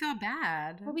make you feel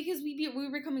bad? Well, because we were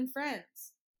becoming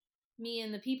friends, me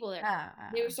and the people there.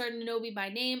 They were starting to know me by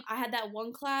name. I had that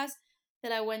one class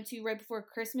that I went to right before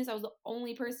Christmas. I was the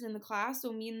only person in the class,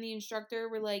 so me and the instructor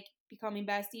were like becoming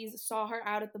besties. Saw her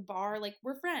out at the bar, like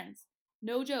we're friends.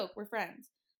 No joke, we're friends.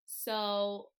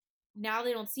 So now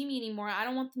they don't see me anymore. I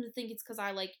don't want them to think it's because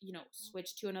I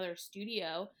switched to another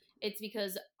studio. It's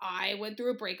because I went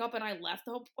through a breakup and I left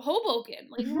Hoboken.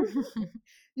 Like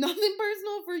nothing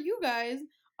personal for you guys.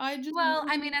 I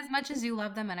mean, as much as you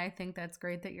love them, and I think that's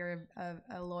great that you're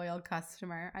a loyal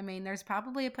customer. I mean, there's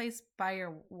probably a place by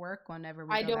your work whenever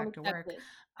we go back to work.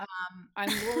 I'm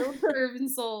loyal to Urban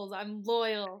Souls. I'm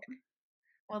loyal.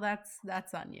 Well,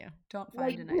 that's on you. Don't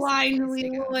find a nice blindly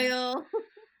loyal.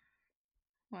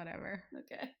 Whatever.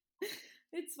 Okay.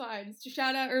 It's fine.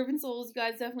 Shout out Urban Souls. You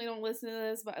guys definitely don't listen to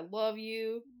this, but I love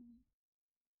you.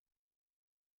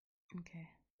 Okay.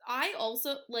 I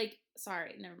also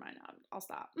sorry, never mind. I'll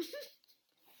stop.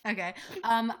 Okay.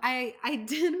 I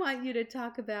did want you to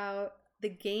talk about the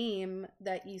game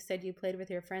that you said you played with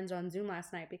your friends on Zoom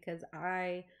last night because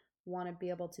I want to be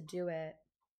able to do it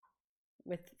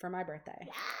for my birthday.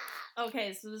 Yeah.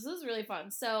 Okay, so this was really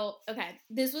fun. So,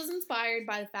 this was inspired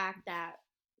by the fact that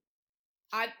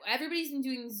everybody's been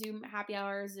doing Zoom happy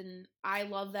hours and I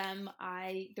love them.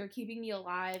 They're keeping me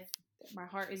alive. My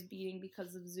heart is beating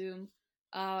because of Zoom.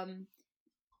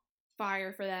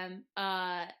 Fire for them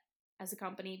as a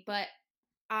company. But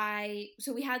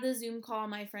so we had the Zoom call.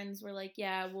 My friends were like,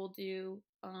 yeah, we'll do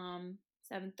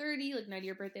 7:30, like night of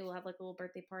your birthday. We'll have like a little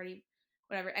birthday party,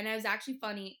 whatever. And it was actually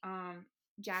funny.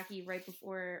 Jackie,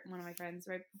 one of my friends,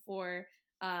 right before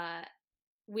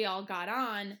we all got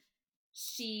on,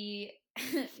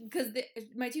 because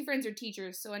my two friends are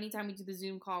teachers, so anytime we do the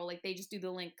Zoom call, like they just do the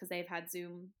link because they've had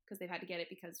Zoom because they've had to get it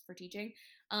because for teaching.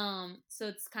 So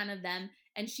it's kind of them.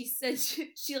 And she said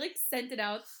she like sent it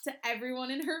out to everyone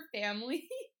in her family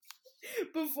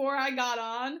before I got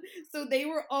on, so they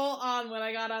were all on when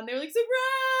I got on. They were like,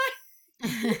 surprise!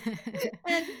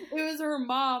 And it was her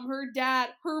mom, her dad,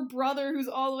 her brother who's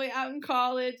all the way out in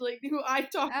college, like who I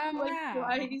talked to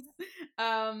twice.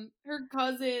 Her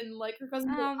cousin.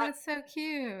 Oh, that's so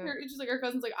cute. Just like her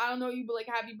cousin's like, I don't know you, but like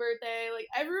happy birthday. Like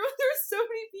everyone, there's so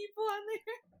many people on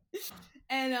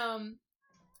there.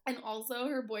 And also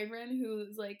her boyfriend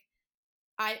who's like,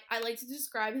 I like to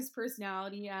describe his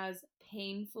personality as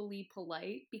painfully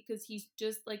polite because he's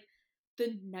just like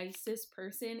the nicest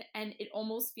person, and it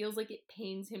almost feels like it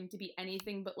pains him to be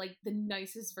anything but like the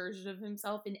nicest version of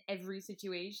himself in every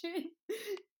situation.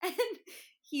 And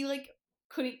he like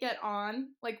couldn't get on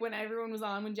like when everyone was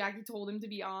on, when Jackie told him to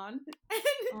be on.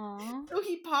 And so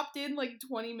he popped in like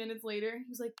 20 minutes later. He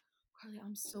was like, Carly,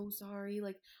 I'm so sorry.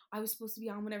 Like, I was supposed to be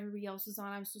on when everybody else was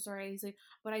on. I'm so sorry. He's like,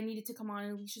 but I needed to come on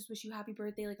and at least just wish you happy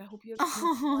birthday. Like, I hope you have so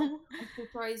much fun. Oh, I'm so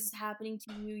sorry this is happening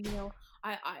to you. You know,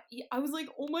 I was like,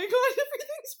 oh my god,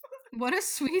 everything's fine. what a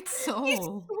sweet He's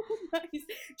soul. so nice.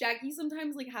 Jackie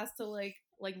sometimes like has to like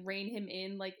rein him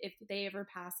in, like if they ever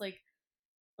pass like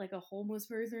a homeless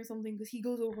person or something, because he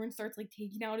goes over and starts like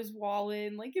taking out his wallet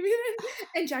and like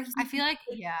and Jackie's I like, feel like,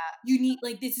 yeah, you need,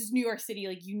 like, this is New York City,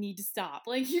 like you need to stop,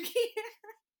 like you can't.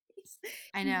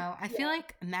 I know. I feel Yeah.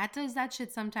 like Matt does that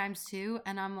shit sometimes too,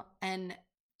 and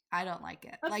I don't like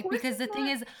it. Of Like, course because it's the thing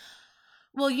not. is,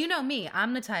 well, you know me.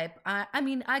 I'm the type. I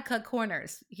mean, I cut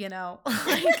corners. You know,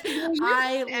 like Well, you're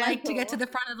I an like to get to asshole. the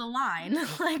front of the line.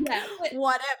 Like Yeah, but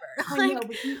whatever. I know,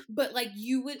 Like but like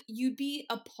you'd be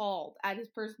appalled at his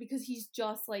person because he's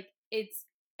just like, it's,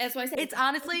 that's why I say it's it's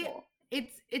honestly, simple.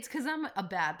 it's because I'm a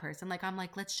bad person. Like I'm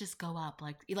like, let's just go up.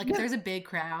 Like if No, there's a big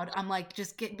crowd, I'm like,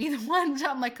 just be the one.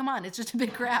 I'm like, come on, it's just a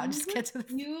big crowd. Just get to the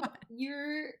front.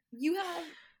 you have,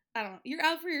 I don't know, you're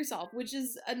out for yourself, which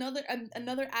is another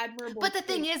admirable But the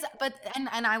thing trait. is, and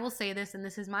I will say this, and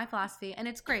this is my philosophy, and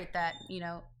it's great that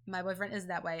my boyfriend is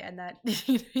that way, and that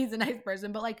he's a nice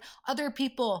person. But like other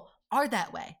people are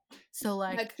that way, so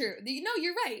like, That's true. No,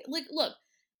 you're right. Like, look,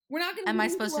 we're not gonna am I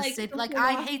get into supposed to like sit? the Like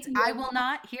philosophy I of, will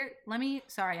not here. Let me.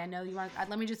 Sorry, I know you want.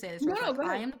 Let me just say this real no, no, quick.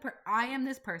 go ahead. I am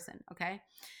this person. Okay,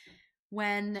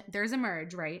 when there's a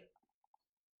merge, right?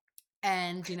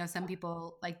 And some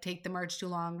people like take the merge too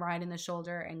long, ride in the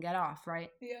shoulder and get off,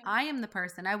 right? Yeah. I am the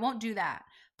person, I won't do that,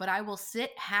 but I will sit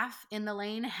half in the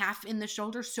lane, half in the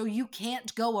shoulder, so you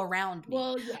can't go around me.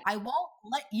 Well, yeah. I won't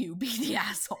let you be the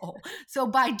asshole. So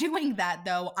by doing that,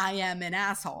 though, I am an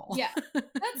asshole. Yeah.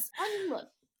 I mean, look,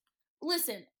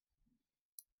 listen,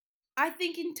 I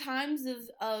think in times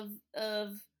of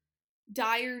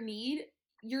dire need,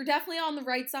 you're definitely on the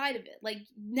right side of it. Like,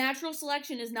 natural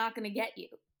selection is not going to get you.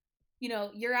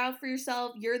 You're out for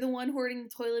yourself. You're the one hoarding the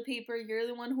toilet paper. You're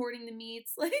the one hoarding the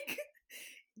meats. Like,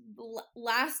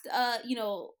 last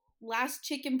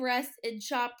chicken breast in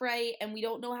ShopRite, and we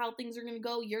don't know how things are going to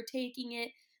go. You're taking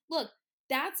it. Look,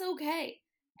 that's okay.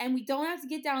 And we don't have to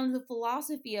get down to the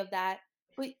philosophy of that,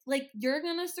 but like, you're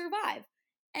going to survive.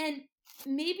 And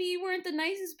maybe you weren't the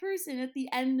nicest person at the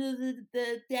end of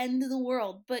the end of the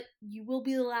world, but you will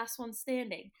be the last one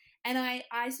standing. And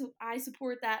I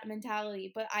support that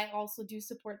mentality, but I also do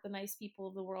support the nice people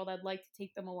of the world. I'd like to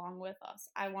take them along with us.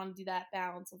 I want to do that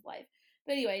balance of life.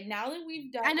 But anyway, now that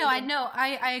we've done, I know.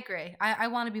 I agree. I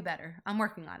want to be better. I'm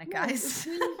working on it, guys.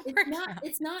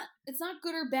 it's not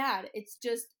good or bad. It's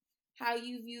just how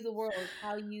you view the world.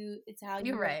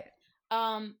 You're right.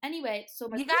 Anyway, so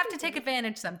You have to take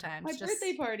advantage sometimes. My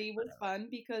birthday party was fun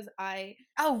because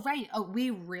Oh, right. Oh, we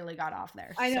really got off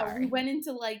there. I know. Sorry. We went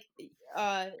into like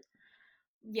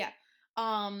yeah.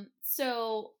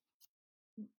 So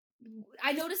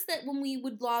I noticed that when we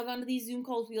would log onto these Zoom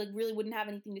calls, we like really wouldn't have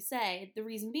anything to say. The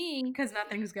reason being, because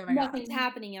nothing's going on. Nothing's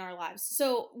happening in our lives.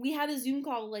 So we had a Zoom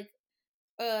call like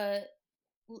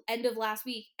end of last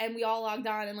week, and we all logged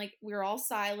on, and like we were all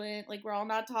silent, like we're all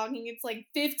not talking. It's like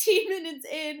 15 minutes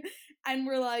in, and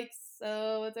we're like,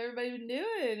 so what's everybody been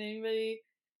doing? Anybody?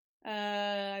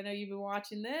 I know you've been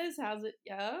watching this. How's it?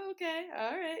 Yeah, okay,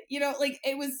 all right. Like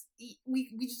it was,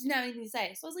 we just didn't have anything to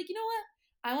say. So I was like, you know what?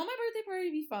 I want my birthday party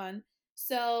to be fun.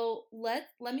 So let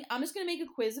me. I'm just gonna make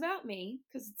a quiz about me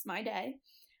because it's my day.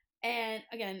 And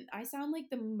again, I sound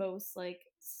like the most like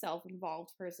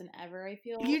self-involved person ever. I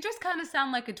feel You just kind of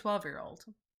sound like a 12-year-old.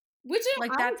 Which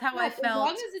like that's how I felt. As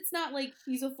long as it's not like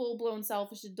he's a full-blown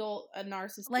selfish adult, a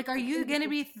narcissist. Like, are you gonna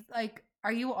be like?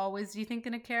 Are you always, do you think,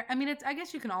 gonna care? I mean, I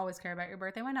guess you can always care about your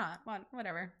birthday. Why not?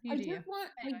 Whatever. I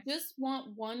just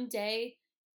want one day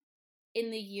in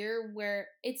the year where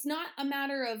it's not a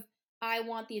matter of I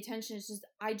want the attention. It's just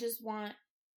I just want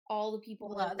all the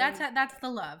people. Love. That's the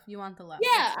love. You want the love.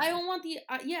 Yeah, I don't want the.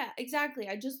 Yeah, exactly.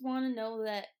 I just want to know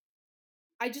that.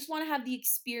 I just want to have the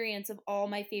experience of all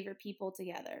my favorite people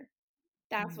together.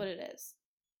 That's what it is.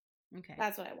 Okay.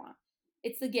 That's what I want.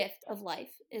 It's the gift of life,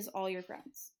 is all your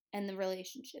friends and the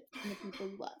relationships and the people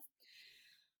you love.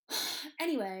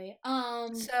 Anyway,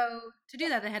 so to do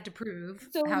that, they had to prove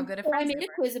how good a friend. friend. I made a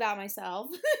quiz about myself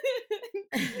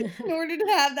in order to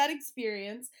have that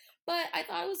experience. But I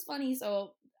thought it was funny,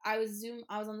 so I was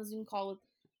on the Zoom call with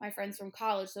my friends from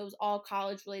college, so it was all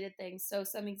college related things. So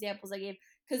some examples I gave,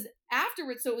 because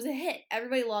afterwards, so it was a hit.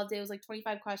 Everybody loved it. It was like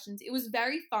 25 questions. It was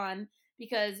very fun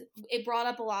because it brought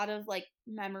up a lot of like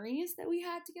memories that we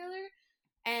had together.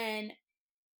 And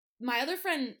my other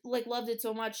friend like loved it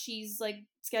so much, she's like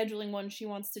scheduling one. She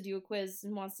wants to do a quiz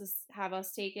and wants to have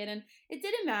us take it, and it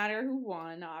didn't matter who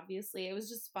won. Obviously, it was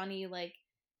just funny like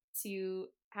to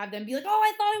have them be like, "Oh,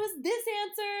 I thought it was this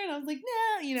answer," and I was like,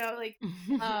 "Nah," you know, like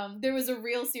there was a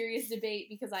real serious debate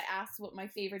because I asked what my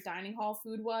favorite dining hall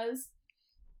food was,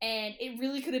 and it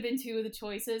really could have been two of the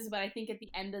choices, but I think at the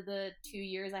end of the 2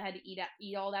 years I had to eat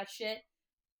all that shit.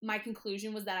 My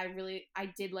conclusion was that I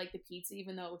did like the pizza,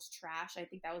 even though it was trash. I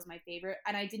think that was my favorite,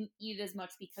 and I didn't eat it as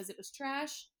much because it was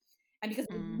trash, and because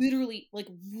it literally like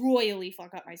royally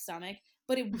fuck up my stomach.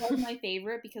 But it was my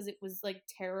favorite because it was like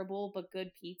terrible but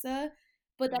good pizza.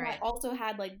 But then I also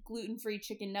had like gluten-free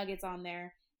chicken nuggets on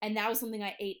there, and that was something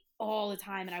I ate all the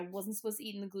time, and I wasn't supposed to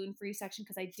eat in the gluten-free section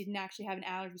because I didn't actually have an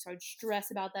allergy, so I'd stress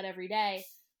about that every day.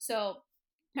 So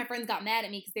my friends got mad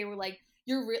at me because they were like,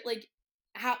 "You're like."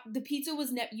 How the pizza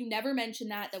was you never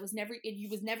mentioned that was never it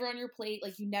was never on your plate,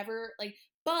 like you never like,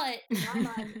 but in my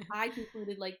mind I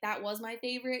concluded like that was my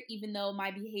favorite even though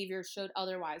my behavior showed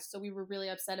otherwise, so we were really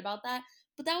upset about that.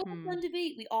 But that was a fun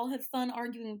debate. We all had fun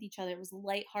arguing with each other. It was a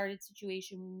lighthearted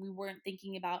situation. We weren't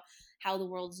thinking about how the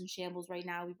world is in shambles right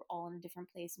now. We were all in a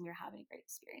different place and we were having a great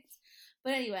experience.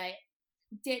 But anyway,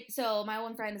 so my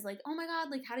one friend is like, "Oh my god,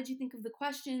 like how did you think of the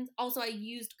questions?" Also, I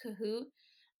used Kahoot,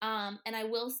 and I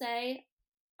will say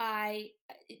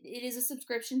it is a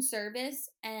subscription service,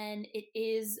 and it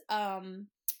is a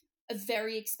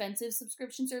very expensive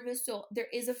subscription service. So there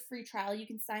is a free trial you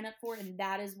can sign up for, and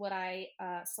that is what I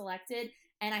selected.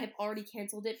 And I have already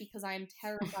canceled it because I am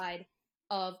terrified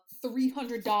of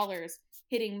 $300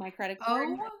 hitting my credit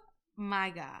card. Oh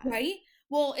my god! Right?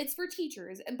 Well, it's for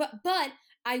teachers, but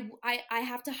I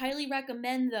have to highly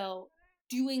recommend though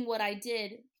doing what I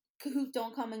did. Kahoot,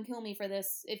 don't come and kill me for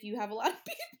this if you have a lot of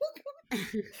people.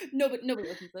 Nobody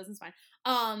listens to this. It's fine.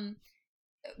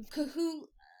 Kahoot,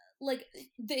 like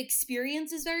the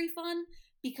experience is very fun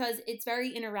because it's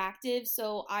very interactive.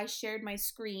 So I shared my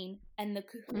screen, and the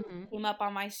Kahoot came up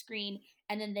on my screen,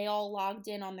 and then they all logged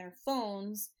in on their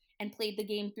phones and played the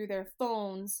game through their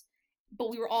phones.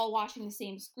 But we were all watching the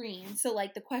same screen. So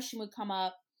like the question would come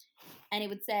up, and it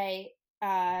would say,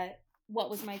 "What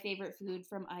was my favorite food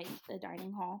from Ike, the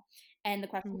dining hall?" And the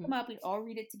question would come up. We'd all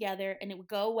read it together, and it would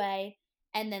go away.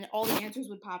 And then all the answers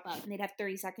would pop up, and they'd have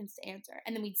 30 seconds to answer.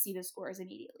 And then we'd see the scores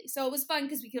immediately. So it was fun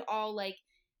because we could all like,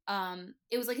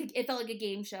 it was like, it felt like a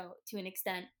game show to an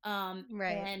extent.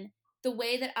 And the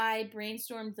way that I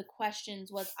brainstormed the questions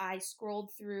was I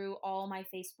scrolled through all my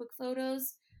Facebook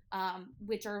photos,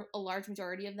 which are a large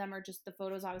majority of them are just the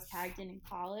photos I was tagged in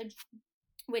college,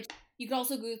 which you could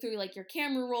also go through like your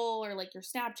camera roll or like your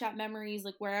Snapchat memories,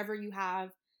 like wherever you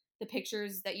have the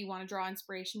pictures that you want to draw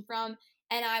inspiration from.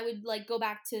 And I would like go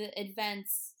back to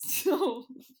events. So,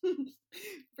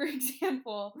 for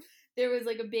example, there was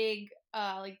like a big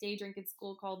like day drink at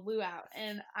school called Luau,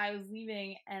 and I was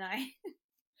leaving, and I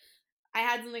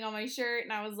had something on my shirt,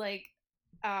 and I was like,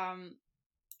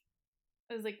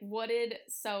 "What did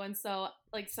so and so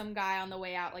like?" Some guy on the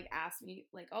way out like asked me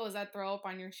like, "Oh, is that throw up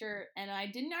on your shirt?" And I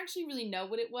didn't actually really know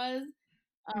what it was,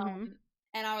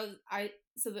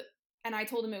 and I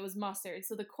told him it was mustard.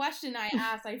 So the question I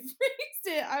asked, I phrased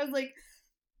it. I was like,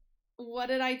 "What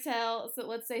did I tell?" So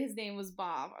let's say his name was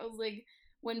Bob. I was like,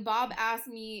 when Bob asked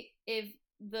me if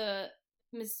the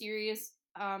mysterious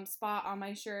spot on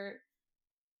my shirt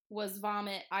was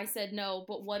vomit, I said no,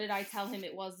 but what did I tell him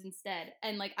it was instead?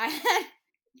 And like I had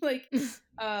like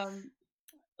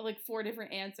 4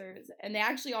 different answers, and they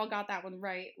actually all got that one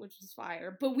right, which was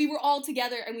fire. But we were all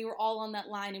together, and we were all on that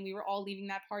line, and we were all leaving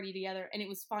that party together, and it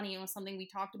was funny. It was something we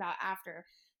talked about after,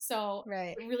 so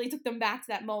it really took them back to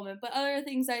that moment. But other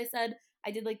things I said, I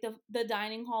did like the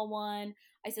dining hall one.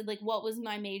 I said like what was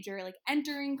my major like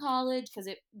entering college, because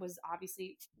it was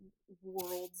obviously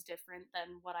worlds different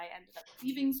than what I ended up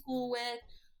leaving school with.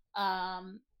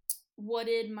 What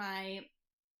did my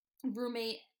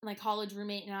college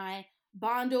roommate and I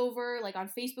bond over like on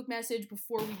Facebook message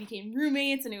before we became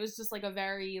roommates, and it was just like a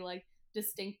very like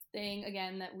distinct thing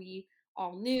again that we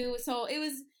all knew. So it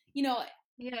was, yeah,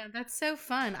 that's so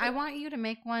fun. I want you to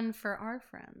make one for our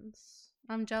friends.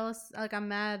 I'm jealous, like I'm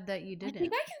mad that you didn't. I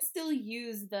think I can still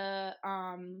use the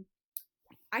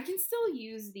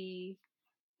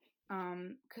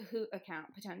Kahoot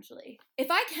account potentially.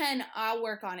 If I can, I'll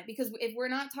work on it, because if we're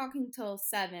not talking till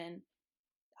 7,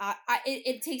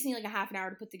 it takes me like a half an hour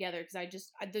to put together, because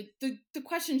the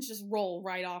questions just roll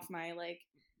right off my like.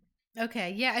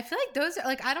 Okay, yeah, I feel like those are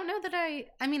like, I don't know that I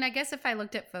mean, I guess if I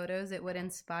looked at photos, it would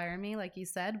inspire me, like you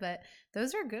said, but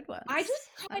those are good ones. I just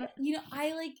kind of,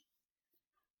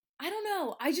 I don't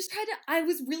know. I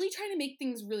was really trying to make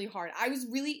things really hard. I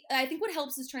think what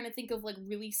helps is trying to think of like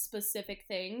really specific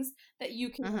things that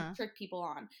you can like, trick people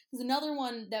on. Because another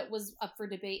one that was up for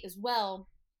debate as well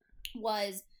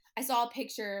was I saw a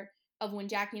picture of when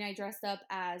Jackie and I dressed up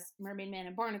as Mermaid Man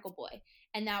and Barnacle Boy.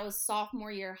 And that was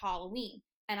sophomore year Halloween.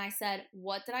 And I said,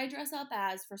 what did I dress up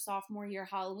as for sophomore year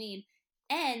Halloween?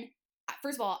 And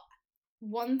first of all,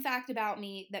 one fact about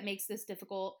me that makes this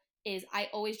difficult is I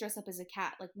always dress up as a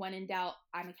cat. Like when in doubt,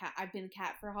 I'm a cat. I've been a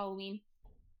cat for Halloween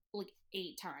like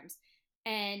 8 times.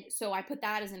 And so I put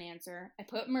that as an answer. I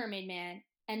put Mermaid Man.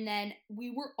 And then we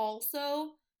were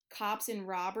also cops and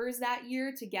robbers that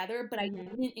year together, but I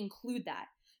didn't include that.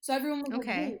 So everyone was like,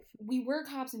 wait, we were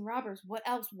cops and robbers. What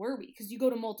else were we? Because you go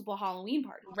to multiple Halloween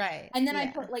parties. Right. And then I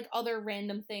put like other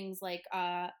random things, like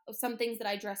some things that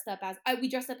I dressed up as. We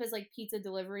dressed up as like pizza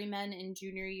delivery men in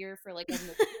junior year for like a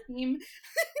team.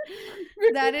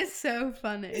 That is so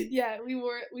funny. Yeah, we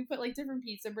put like different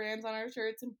pizza brands on our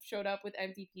shirts and showed up with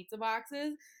empty pizza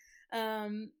boxes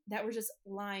that were just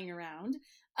lying around.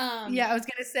 Yeah, I was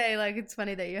gonna say, like, it's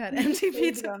funny that you had empty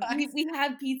pizza boxes. We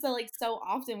had pizza like so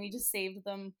often, we just saved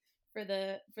them for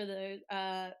the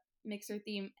mixer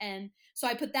theme, and so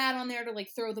I put that on there to like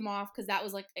throw them off because that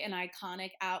was like an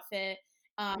iconic outfit.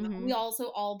 We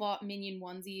also all bought Minion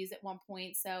onesies at one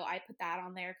point, so I put that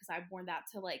on there because I've worn that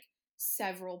to like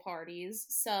several parties.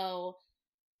 So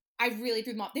I really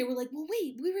threw them off. They were like, well,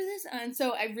 wait, we were this, and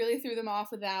so I really threw them off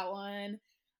with that one.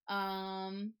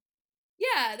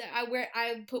 Yeah,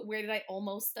 I put where did I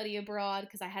almost study abroad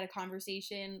because I had a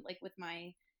conversation like with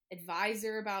my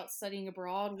advisor about studying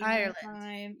abroad. Ireland.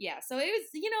 Time. Yeah, so it was,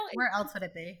 you know. Where else would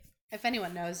it be? If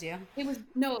anyone knows you. It was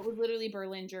literally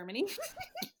Berlin, Germany.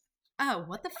 Oh,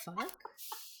 what the fuck?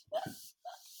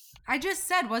 I just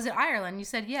said, was it Ireland? You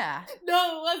said yeah.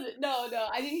 No, it wasn't. No,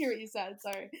 I didn't hear what you said.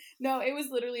 Sorry. No, it was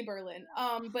literally Berlin.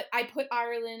 But I put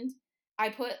Ireland, I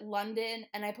put London,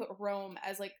 and I put Rome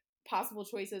as like possible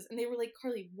choices, and they were like,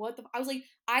 Carly, what the I was like,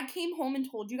 I came home and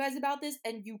told you guys about this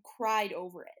and you cried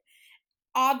over it.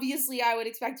 Obviously I would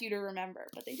expect you to remember,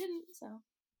 but they didn't. So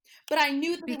but I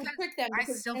knew that they would trick them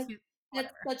because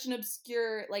that's such an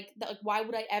obscure like why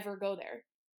would I ever go there?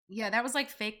 Yeah, that was like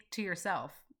fake to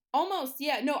yourself. Almost.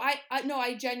 Yeah, no,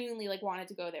 I genuinely like wanted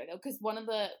to go there though, because one of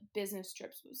the business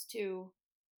trips was to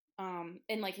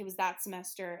and like it was that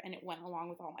semester and it went along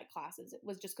with all my classes. It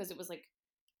was just because it was like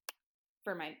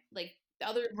for my like the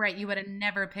other right. You would have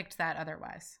never picked that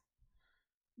otherwise.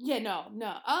 Yeah, no,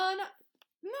 not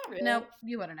really. No,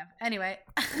 you wouldn't have. Anyway,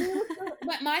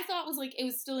 but my thought was like it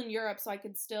was still in Europe, so I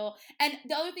could still. And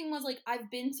the other thing was like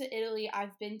I've been to Italy,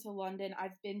 I've been to London,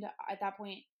 I've been to at that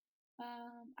point.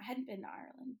 I hadn't been to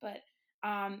Ireland, but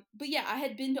yeah, I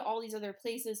had been to all these other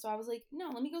places, so I was like, no,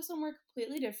 let me go somewhere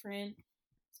completely different.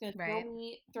 It's gonna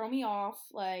throw me off,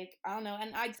 like I don't know,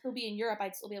 and I'd still be in Europe.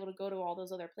 I'd still be able to go to all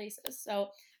those other places. So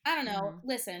I don't know.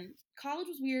 Listen, college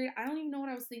was weird. I don't even know what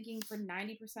I was thinking for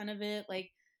 90% of it.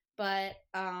 Like, but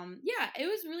yeah, it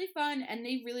was really fun, and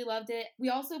they really loved it. We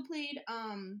also played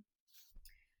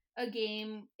a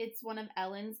game. It's one of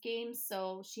Ellen's games,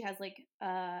 so she has like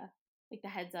the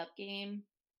heads up game.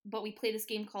 But we play this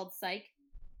game called Psych,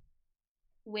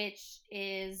 which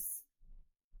is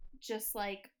just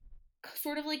like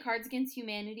sort of like Cards Against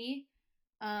Humanity.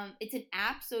 It's an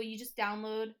app, so you just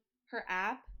download her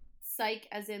app, Psych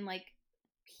as in like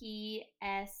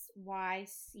PSYCH.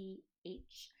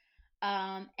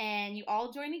 And you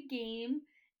all join a game,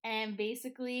 and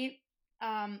basically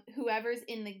whoever's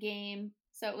in the game,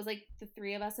 so it was like the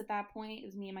 3 of us at that point, it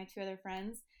was me and my 2 other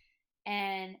friends,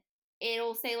 and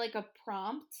it'll say like a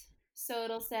prompt. So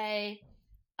it'll say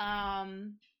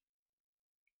I'm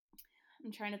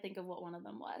trying to think of what one of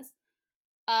them was.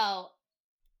 Oh,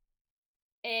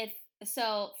 if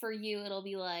so for you it'll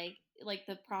be like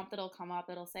the prompt that'll come up,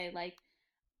 it'll say like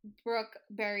Brooke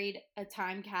buried a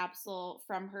time capsule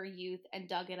from her youth and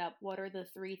dug it up. What are the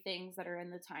 3 things that are in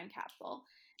the time capsule?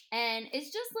 And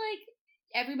it's just like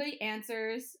everybody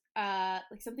answers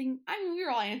like something. I mean, we were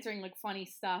all answering like funny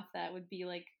stuff that would be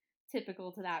like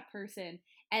typical to that person.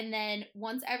 And then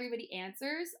once everybody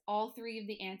answers, all 3 of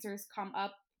the answers come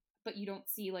up, but you don't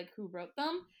see like who wrote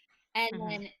them. And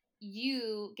then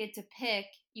you get to pick.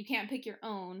 You can't pick your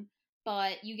own,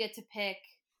 but you get to pick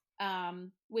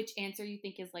which answer you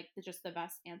think is like just the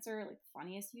best answer, like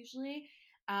funniest usually.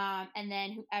 And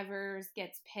then whoever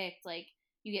gets picked, like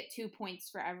you get 2 points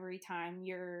for every time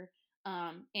your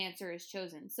answer is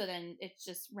chosen. So then it's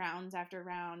just rounds after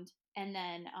round, and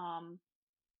then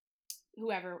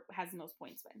whoever has the most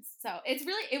points wins. So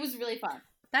it was really fun.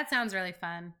 That sounds really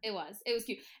fun. It was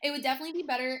cute. It would definitely be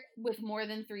better with more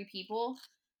than 3 people.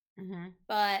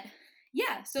 But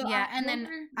yeah, so yeah, and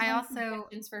then I also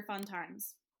suggestions for fun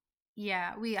times.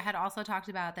 Yeah, we had also talked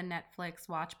about the Netflix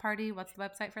watch party. What's the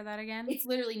website for that again? It's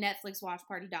literally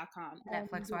netflixwatchparty.com.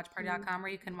 Netflixwatchparty.com, where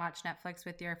you can watch Netflix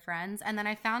with your friends. And then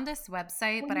I found this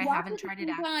website, Well, but you I watch haven't at the tried it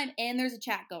same out. time, and there's a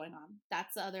chat going on.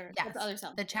 That's the other. Yes, that's the other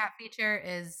self. the chat feature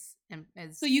is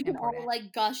so you can important. all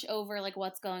like gush over like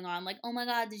what's going on. Like, oh my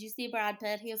god, did you see Brad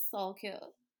Pitt? He is so cute.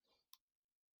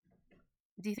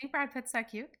 Do you think Brad Pitt's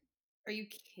that cute? Are you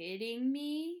kidding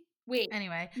me? Wait.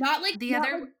 Anyway, not like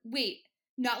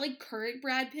not like current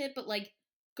Brad Pitt, but like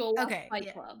go watch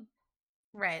Fight Club.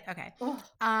 Right. Okay. Ugh.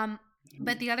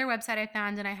 But the other website I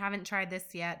found, and I haven't tried this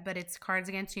yet, but it's Cards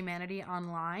Against Humanity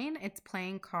online. It's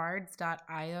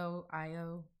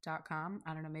playingcards.io.com.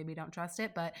 I don't know, maybe don't trust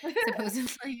it, but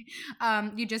supposedly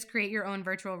you just create your own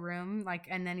virtual room, like,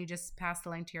 and then you just pass the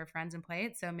link to your friends and play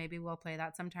it. So maybe we'll play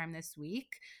that sometime this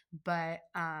week. But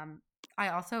I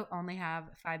also only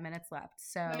have 5 minutes left,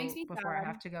 so before I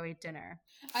have to go eat dinner.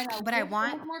 I know, but I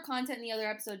want more content in the other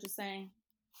episode. Just saying.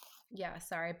 Yeah,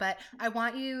 sorry, but I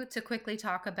want you to quickly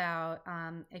talk about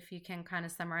if you can kind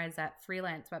of summarize that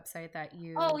freelance website that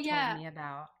you told me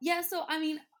about. Yeah, so I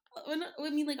mean,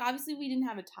 like obviously we didn't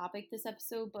have a topic this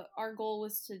episode, but our goal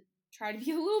was to try to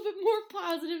be a little bit more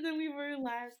positive than we were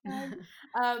last time.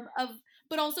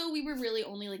 But also we were really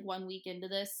only like 1 week into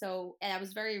this, so and I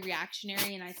was very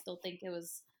reactionary, and I still think it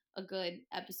was a good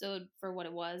episode for what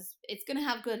it was. It's gonna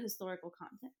have good historical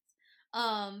content,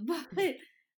 but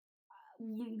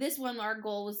this one, our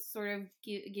goal was sort of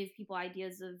give people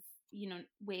ideas of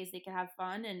ways they could have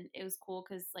fun, and it was cool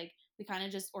because like we kind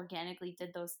of just organically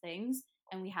did those things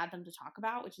and we had them to talk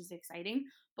about, which is exciting.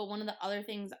 But one of the other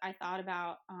things I thought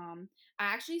about, I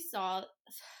actually saw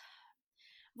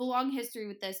the long history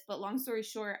with this, but long story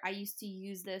short, I used to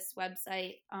use this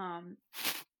website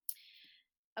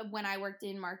when I worked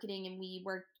in marketing, and we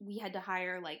had to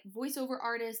hire like voiceover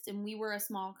artists, and we were a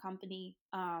small company.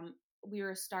 We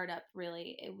were a startup,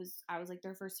 really. I was like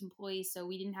their first employee, so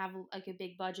we didn't have like a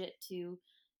big budget to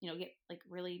get like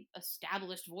really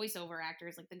established voiceover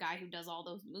actors, like the guy who does all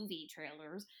those movie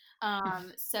trailers.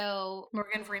 So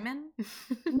Morgan Freeman?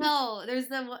 No, there's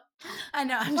I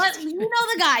know. But you know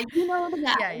the guy.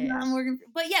 Yeah. Morgan.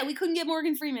 But yeah, we couldn't get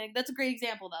Morgan Freeman. That's a great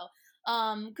example though.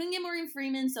 Couldn't get Morgan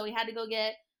Freeman, so we had to go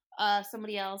get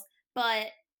somebody else. But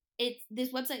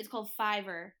this website is called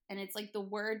Fiverr, and it's like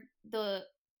the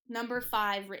number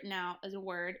 5 written out as a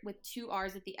word with 2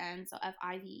 R's at the end, so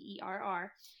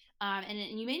Fiverr.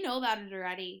 And you may know about it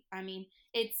already. I mean,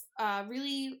 it's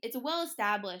it's a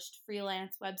well-established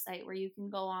freelance website where you can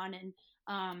go on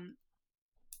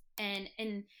and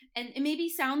it maybe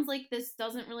sounds like this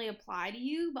doesn't really apply to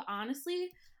you, but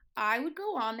honestly, I would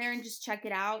go on there and just check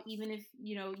it out, even if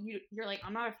you're like,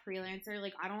 I'm not a freelancer,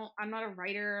 like I'm not a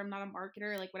writer, I'm not a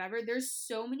marketer, like whatever. There's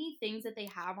so many things that they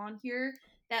have on here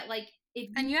that like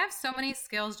and you have so many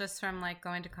skills just from like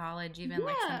going to college, even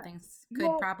like something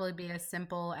could probably be as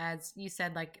simple as you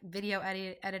said, like video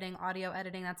editing, audio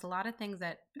editing. That's a lot of things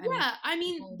that I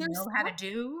mean there's know how to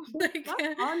do.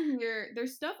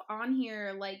 There's stuff on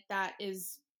here like that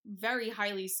is very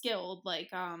highly skilled,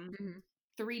 like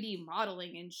 3D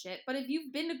modeling and shit. But if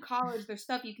you've been to college, there's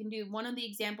stuff you can do. One of the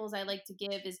examples I like to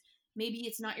give is, maybe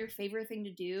it's not your favorite thing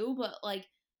to do, but like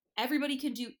everybody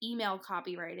can do email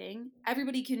copywriting.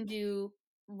 Everybody can do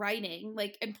writing,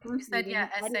 like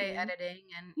essay editing,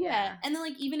 and and then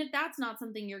like even if that's not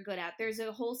something you're good at, there's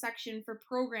a whole section for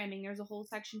programming, there's a whole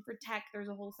section for tech, there's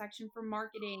a whole section for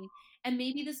marketing, and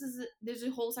maybe there's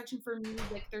a whole section for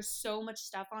music. There's so much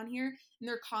stuff on here, and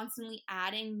they're constantly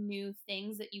adding new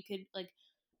things that you could like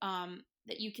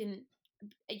that you can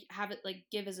have it like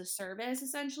give as a service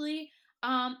essentially.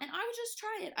 And I would just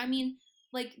try it. I mean,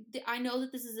 like I know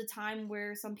that this is a time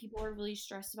where some people are really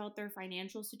stressed about their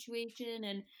financial situation,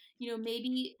 and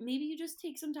maybe you just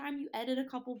take some time, you edit a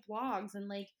couple blogs, and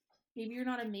like maybe you're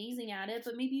not amazing at it,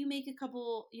 but maybe you make a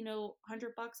couple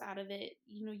 $100 out of it.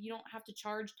 You don't have to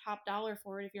charge top dollar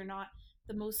for it if you're not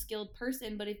the most skilled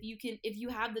person, but if you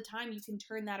have the time, you can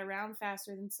turn that around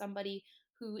faster than somebody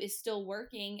who is still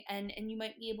working, and you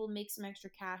might be able to make some extra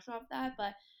cash off that.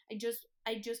 But I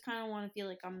just kind of want to feel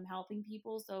like I'm helping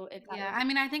people. So I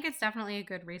mean, I think it's definitely a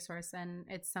good resource, and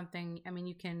it's something, I mean,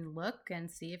 you can look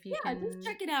and see if you can just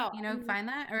check it out, find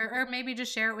that, or maybe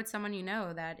just share it with someone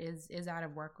that is out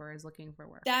of work or is looking for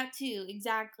work. That too,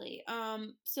 exactly.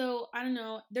 So I don't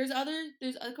know, there's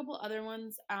a couple other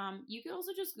ones. You could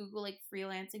also just Google like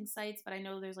freelancing sites, but I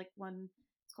know there's like one,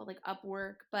 it's called like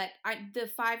Upwork, but the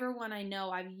Fiverr one I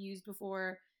know I've used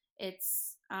before.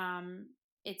 It's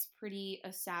pretty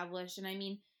established, and I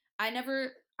mean,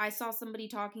 I saw somebody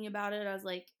talking about it. I was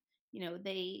like,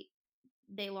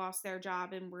 they lost their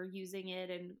job and were using it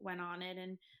and went on it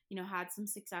and, had some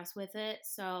success with it.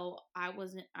 So I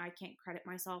can't credit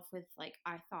myself with like,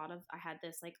 I had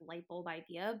this like light bulb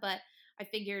idea, but I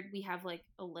figured we have like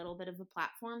a little bit of a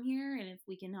platform here. And if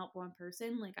we can help one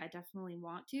person, like I definitely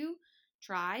want to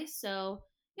try. So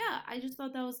yeah, I just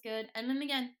thought that was good. And then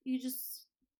again,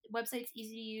 website's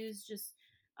easy to use. Just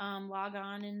log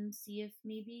on and see if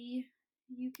maybe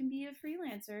you can be a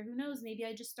freelancer. Who knows? Maybe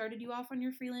I just started you off on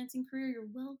your freelancing career. You're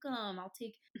welcome. I'll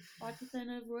take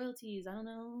 5% of royalties. I don't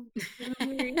know.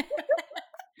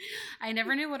 I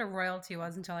never knew what a royalty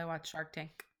was until I watched Shark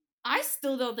Tank. I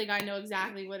still don't think I know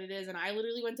exactly what it is, and I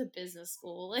literally went to business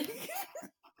school. Like,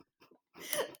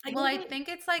 I think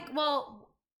it's like,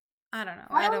 I don't know.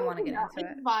 I don't want to get into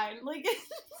it. Fine. Like,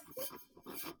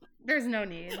 there's no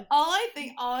need. All I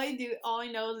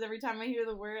know is every time I hear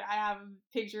the word, I have a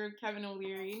picture of Kevin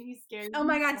O'Leary, and he's scary. Oh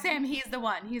my God, Sam, he's the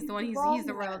one. He's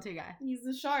the royalty guy. He's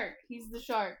the shark. He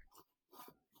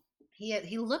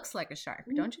looks like a shark,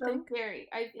 don't you think? Scary.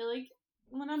 I feel like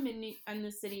when I'm in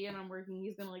the city and I'm working,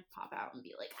 he's gonna like pop out and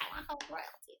be like, I want those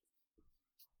royalties.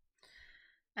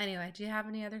 Anyway, do you have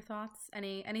any other thoughts?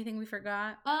 Anything we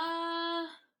forgot?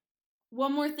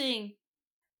 One more thing.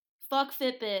 Fuck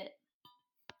Fitbit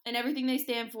and everything they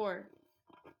stand for.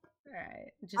 All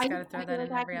right, just gotta throw that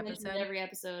in every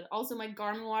episode. Also, my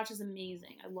Garmin watch is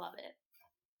amazing. I love it.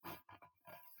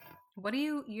 What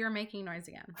you're making noise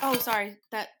again? Oh, sorry.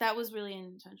 That was really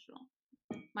intentional.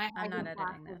 I'm not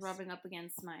editing this. Was rubbing up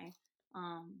against my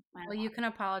Well, you can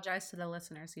apologize to the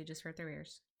listeners. You just hurt their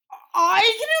ears. I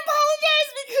can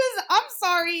apologize because I'm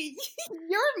sorry.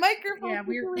 Your microphone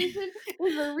situation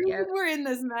is the reason we're in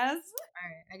this mess. All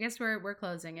right, I guess we're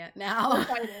closing it now.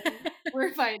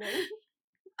 We're fighting.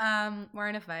 We're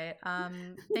in a fight.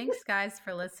 Thanks guys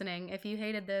for listening. If you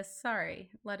hated this, sorry.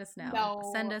 Let us know.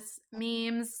 No. Send us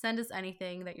memes. Send us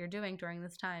anything that you're doing during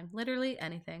this time. Literally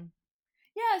anything.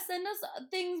 Yeah, send us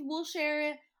things. We'll share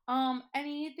it.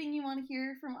 Anything you want to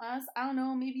hear from us. I don't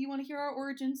know. Maybe you want to hear our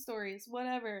origin stories.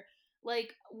 Whatever.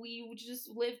 Like, we just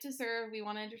live to serve. We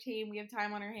want to entertain. We have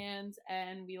time on our hands,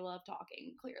 and we love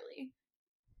talking. Clearly.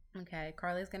 Okay,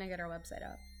 Carly's gonna get our website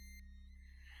up.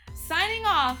 Signing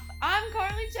off. I'm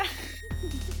Carly Jack.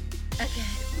 Okay,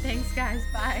 thanks guys.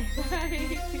 Bye.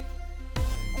 Bye.